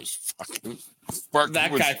 Sparky was fucking.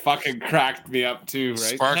 Guy fucking cracked me up too,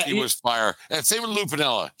 right? Sparky was fire, and same with Lou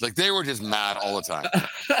Piniella. Like they were just mad all the time.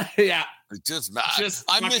 Yeah, just mad.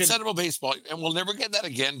 I'm upset about baseball, and we'll never get that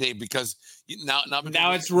again, Dave, because now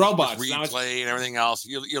it's robots, replay and everything else.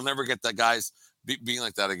 You'll never get that guys being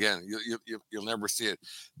like that again. You'll never see it.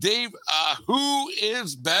 Dave, who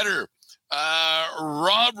is better,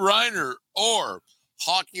 Rob Reiner or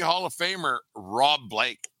Hockey Hall of Famer Rob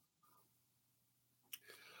Blake?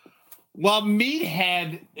 Well,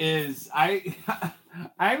 Meathead is I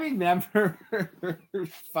remember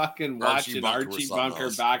fucking watching Archie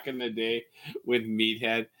Bunker back in the day with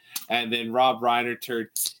Meathead, and then Rob Reiner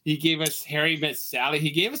he gave us Harry Met Sally. He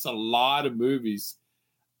gave us a lot of movies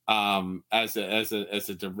as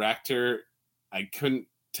a director. I couldn't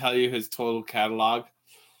tell you his total catalog.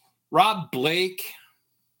 Rob Blake,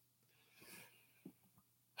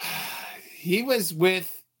 he was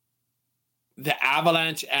with the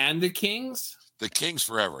Avalanche and the Kings. The Kings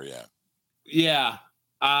forever, yeah. Yeah.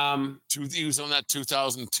 He was on that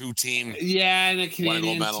 2002 team. Yeah, and the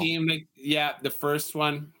Canadian team. The first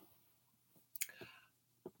one.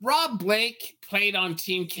 Rob Blake played on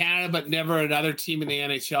Team Canada, but never another team in the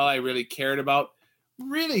NHL I really cared about.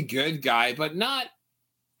 Really good guy, but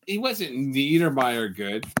he wasn't Niedermeyer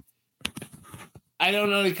good. I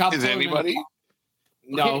don't know a couple. Is anybody?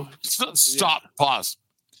 No. Okay. Stop. Pause.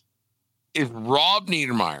 Is Rob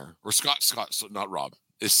Niedermeyer or Scott, so not Rob.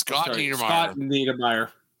 Is Scott Niedermeyer? Scott Niedermeyer.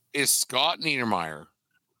 Is Scott Niedermeyer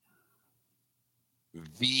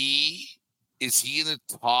the is he in the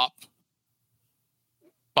top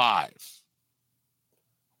 5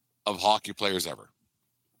 of hockey players ever?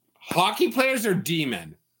 Hockey players or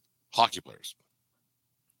D-men? Hockey players.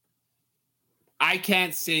 I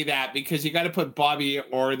can't say that because you got to put Bobby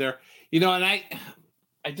Orr there. And I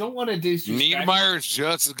don't want to disrespect. Niedermayer is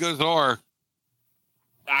just as good as Orr.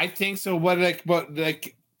 I think so. What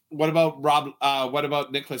about Rob? What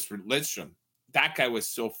about Nicholas Lidstrom? That guy was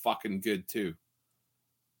so fucking good too.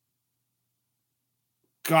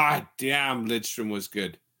 God damn, Lidstrom was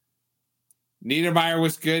good. Niedermayer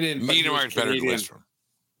was good, and Niedermayer's better than Lidstrom.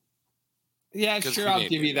 Yeah, sure, I'll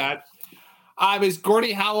give you that. Is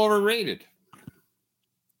Gordie Howe overrated?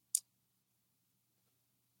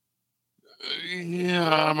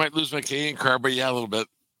 Yeah, I might lose my Canadian card, but yeah, a little bit.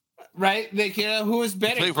 Right? Who was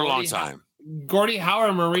better? He played for a long time. Gordie Howe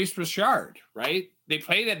or Maurice Richard, right? They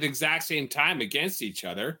played at the exact same time against each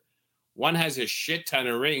other. One has a shit ton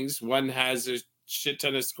of rings. One has a shit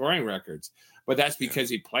ton of scoring records. But that's because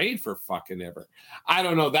he played for fucking ever. I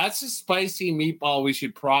don't know. That's a spicy meatball. We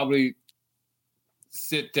should probably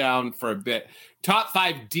sit down for a bit. Top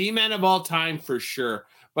 5 D-men of all time for sure.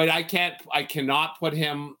 But I cannot put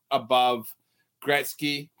him above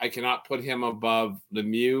Gretzky. I cannot put him above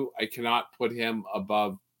Lemieux. I cannot put him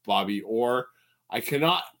above Bobby Orr. I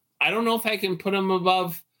don't know if I can put him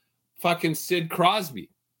above fucking Sid Crosby.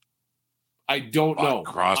 I don't know.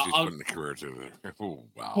 Crosby's putting the career to it. Oh,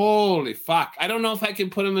 wow. Holy fuck. I don't know if I can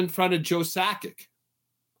put him in front of Joe Sakic.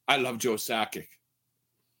 I love Joe Sakic.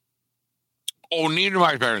 Oh,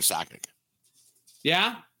 Niedermayer's better than Sakic.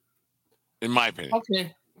 Yeah? In my opinion.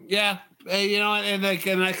 Okay. Yeah. And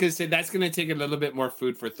like I said, that's going to take a little bit more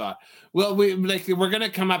food for thought. Well, we're going to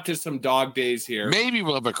come up to some dog days here. Maybe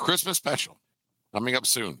we'll have a Christmas special coming up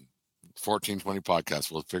soon. 1420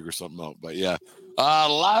 podcast. We'll figure something out. But yeah.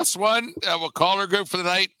 Last one. We'll call her good for the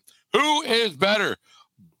night. Who is better?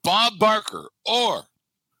 Bob Barker or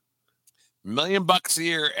 $1 million a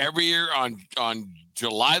year every year on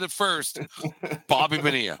July the 1st, Bobby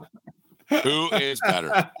Bonilla? Who is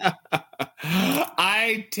better?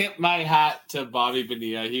 I tip my hat to Bobby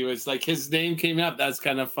Bonilla. He was like, his name came up. That's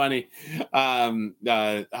kind of funny. How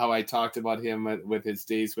I talked about him with his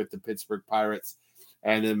days with the Pittsburgh Pirates,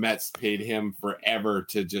 and the Mets paid him forever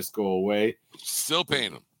to just go away. Still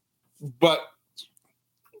paying him. But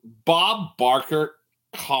Bob Barker,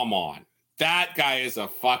 come on. That guy is a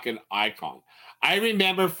fucking icon. I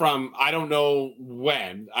remember from, I don't know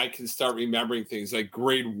when I can start remembering things like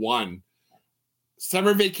grade 1.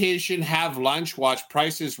 Summer vacation, have lunch, watch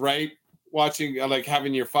Price is Right, watching like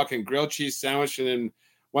having your fucking grilled cheese sandwich, and then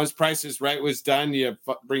once Price is Right was done, you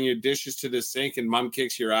bring your dishes to the sink, and mom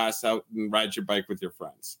kicks your ass out and rides your bike with your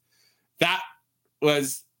friends. That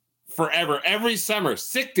was forever. Every summer,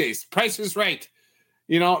 sick days, Price is Right.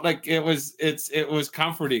 It was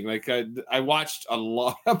comforting. Like I watched a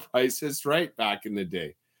lot of Price is Right back in the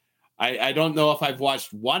day. I don't know if I've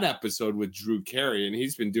watched one episode with Drew Carey, and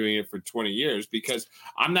he's been doing it for 20 years because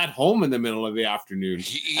I'm not home in the middle of the afternoon.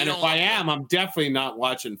 And if I am, I'm definitely not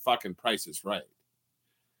watching fucking Price is Right.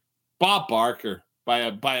 Bob Barker by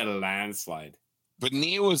a landslide.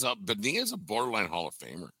 Bonilla's a borderline Hall of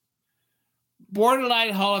Famer.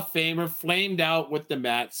 Borderline Hall of Famer, flamed out with the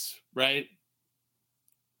Mets, right?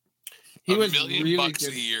 He was $1 million really a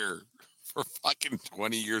year for fucking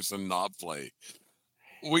 20 years and not play.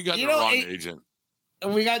 We got the wrong agent.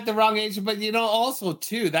 We got the wrong agent, but also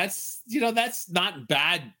too, that's not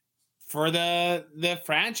bad for the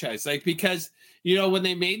franchise. Like, because when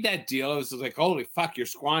they made that deal, it was like, holy fuck, you're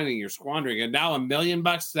squandering. And now $1 million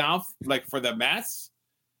now, like for the Mets.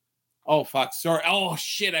 Oh fuck, sorry. Oh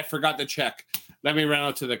shit, I forgot the check. Let me run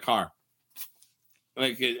out to the car.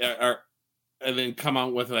 And then come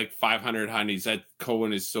out with like 500 honeys. That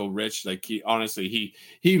Cohen is so rich. Like he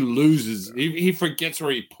loses. He forgets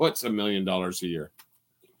where he puts $1 million a year.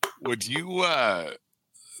 Would you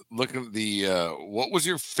look at the what was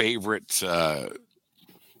your favorite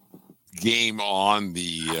game on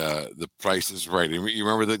the Price is Right? You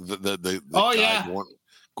remember the oh yeah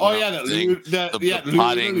the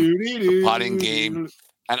potting game.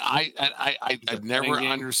 And I've never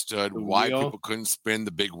understood why people couldn't spin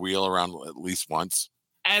the big wheel around at least once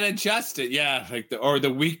and adjust it. Yeah, like the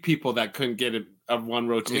weak people that couldn't get it of one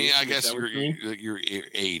rotation. I mean, I guess you're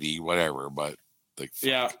 80, whatever, but like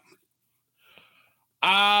yeah.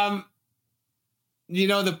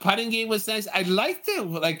 The putting game was nice. I liked it.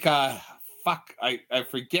 Like I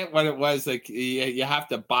forget what it was. Like you have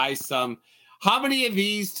to buy some. How many of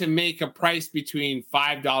these to make a price between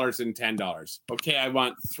 $5 and $10? Okay, I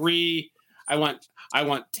want 3. I want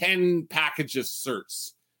 10 packages of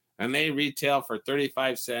certs. and they retail for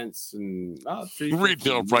 35 cents and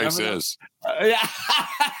retail price is. Yeah.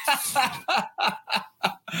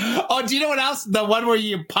 Oh, do you know what else? The one where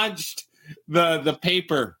you punched the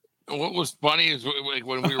paper. What was funny is like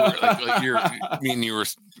when we were like you were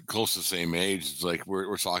close to the same age. It's like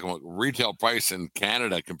we're talking about retail price in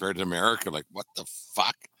Canada compared to America. Like, what the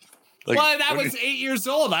fuck? Like, well, that was 8 years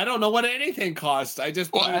old. I don't know what anything cost. I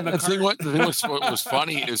just put it in the cart. What was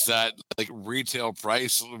funny is that like retail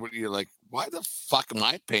price, you're like, why the fuck am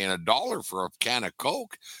I paying $1 for a can of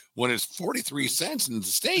Coke when it's 43 cents in the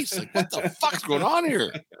States? Like, what the fuck's going on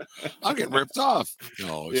here? I'm getting ripped off.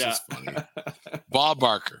 No, it's just funny. Bob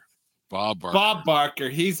Barker.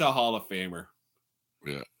 He's a Hall of Famer.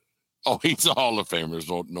 Yeah. Oh, he's a Hall of Famer. There's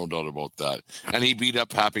no doubt about that. And he beat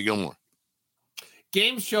up Happy Gilmore.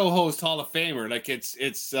 Game show host Hall of Famer. Like it's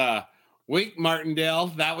Wink Martindale.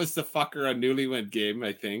 That was the fucker on Newlywed Game,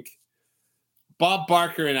 I think. Bob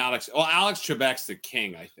Barker and Alex Trebek's the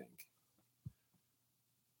king, I think.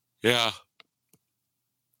 Yeah.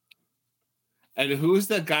 And who's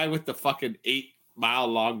the guy with the fucking 8-mile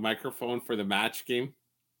long microphone for the match game?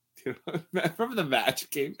 From the match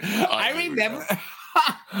game. I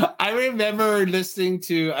remember listening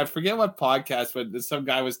to, I forget what podcast, but some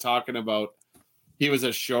guy was talking about he was a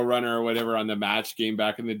showrunner or whatever on the match game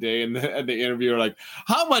back in the day. And the interviewer like,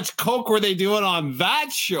 how much coke were they doing on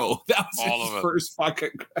that show? That was all his first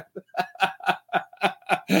fucking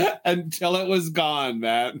until it was gone,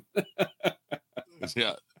 man.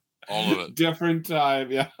 Yeah. All of it. Different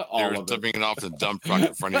time. Yeah. They were tipping it off the dump truck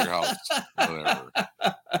in front of your house. Whatever.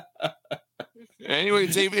 Anyway,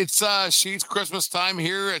 Dave, it's Sheets Christmas time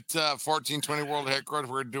here at 1420 World Headquarters.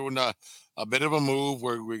 We're doing a bit of a move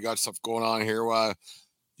where we got stuff going on here.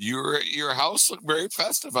 Your house looked very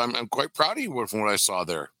festive. I'm quite proud of you from what I saw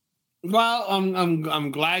there. Well,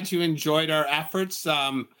 I'm glad you enjoyed our efforts.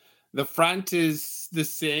 The front is the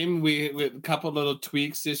same. We a couple little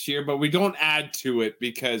tweaks this year, but we don't add to it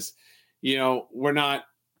because, we're not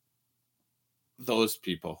those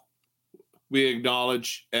people. We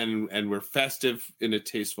acknowledge and we're festive in a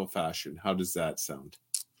tasteful fashion. How does that sound?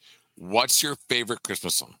 What's your favorite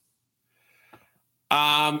Christmas song?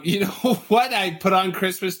 You know what? I put on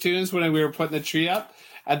Christmas tunes when we were putting the tree up,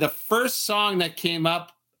 and the first song that came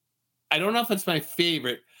up, I don't know if it's my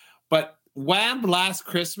favorite, but Wham! Last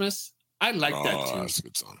Christmas. I like that tune. That's a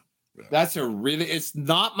good song. Yeah. It's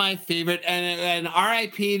not my favorite. And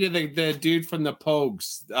R.I.P. to the dude from the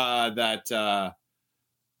Pogues, that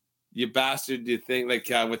you bastard, you think, like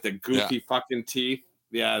with the goofy fucking teeth.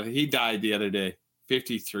 Yeah, he died the other day.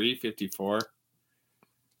 53, 54.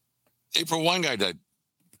 April Wine guy died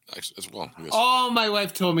as well. Oh, my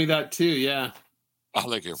wife told me that too. Yeah. I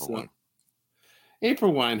like April Wine.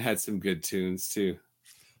 April Wine had some good tunes too.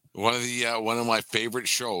 One of my favorite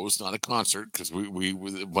shows, not a concert, because we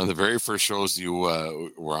one of the very first shows you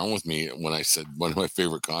were on with me when I said one of my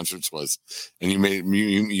favorite concerts was, and you made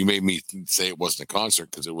me say it wasn't a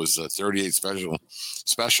concert because it was a 38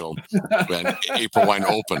 special when April Wine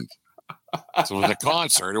opened. So it was a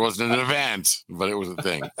concert. It wasn't an event, but it was a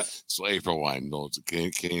thing. So April Wine, it's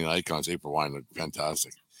Canadian icons. April Wine looked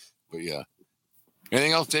fantastic. But yeah,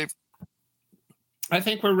 anything else, Dave? I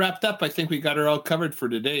think we're wrapped up. I think we got her all covered for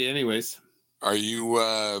today anyways. Are you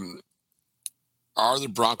are the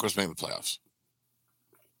Broncos making the playoffs?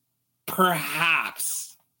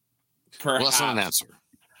 Perhaps. Well, that's not an answer.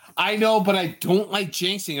 I know, but I don't like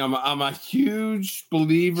jinxing. I'm a huge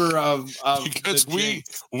believer of because we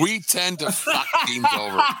tend to fuck teams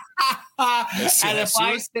over. As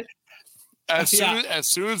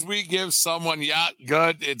soon as we give someone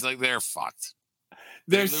good, it's like they're fucked.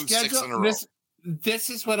 Their schedule 6 in a row. This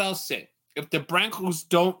is what I'll say. If the Broncos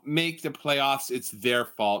don't make the playoffs, it's their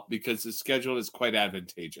fault because the schedule is quite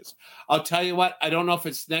advantageous. I'll tell you what, I don't know if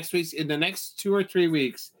it's next week. In the next 2 or 3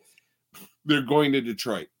 weeks, they're going to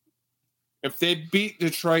Detroit. If they beat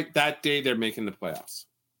Detroit that day, they're making the playoffs.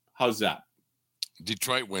 How's that?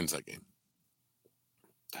 Detroit wins that game.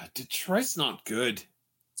 Detroit's not good.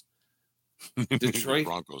 Detroit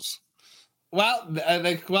Broncos. Well,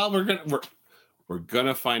 we're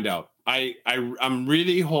gonna find out. I'm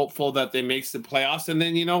really hopeful that they makes the playoffs, and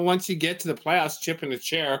then once you get to the playoffs, chip in a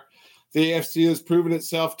chair. The AFC has proven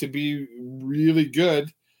itself to be really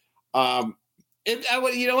good. I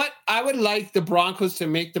would like the Broncos to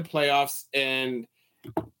make the playoffs and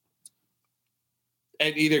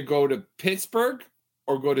either go to Pittsburgh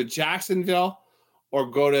or go to Jacksonville or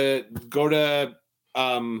go to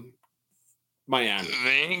Miami.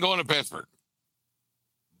 They ain't going to Pittsburgh.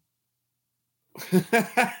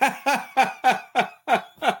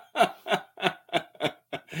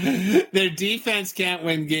 Their defense can't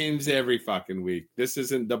win games every fucking week. This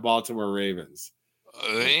isn't the Baltimore Ravens.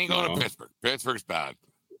 They ain't going to Pittsburgh. Pittsburgh's bad.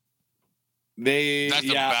 That's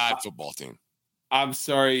a bad football team. I'm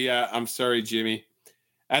sorry. I'm sorry, Jimmy.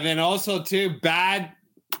 And then also too, bad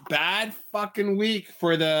fucking week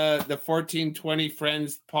for the 1420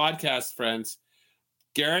 friends podcast friends.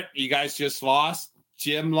 Garrett, you guys just lost.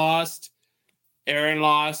 Jim lost. Aaron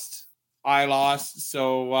lost. I lost.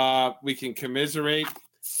 So we can commiserate.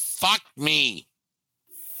 Fuck me.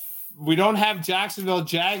 We don't have Jacksonville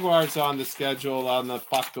Jaguars on the schedule on the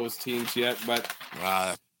fuck those teams yet, but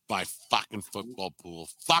my fucking football pool.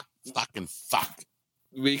 Fuck.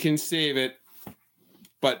 We can save it.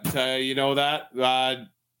 But you know that?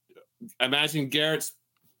 Imagine Garrett's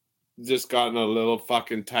just gotten a little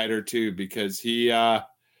fucking tighter too, because he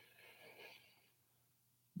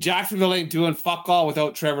Jacksonville ain't doing fuck all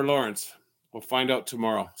without Trevor Lawrence. We'll find out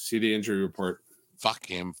tomorrow. See the injury report. Fuck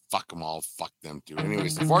him. Fuck them all. Fuck them too.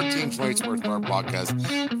 Anyways, the 1420 Sports Bar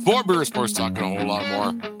podcast. 4 Beer Sports talking a whole lot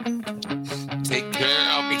more. Take care.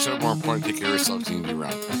 I'll make sure more important. Take care of yourself. See you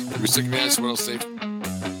around. If you're sick of that, what else safe?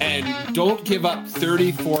 And don't give up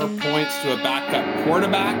 34 points to a backup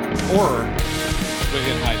quarterback or swing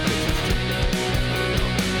at high pitches.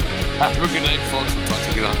 Have a good night, folks. We'll talk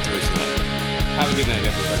to you on Thursday night. Have a good night,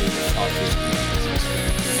 everybody.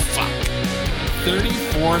 Fuck.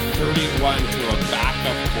 34-31 to a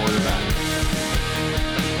backup quarterback.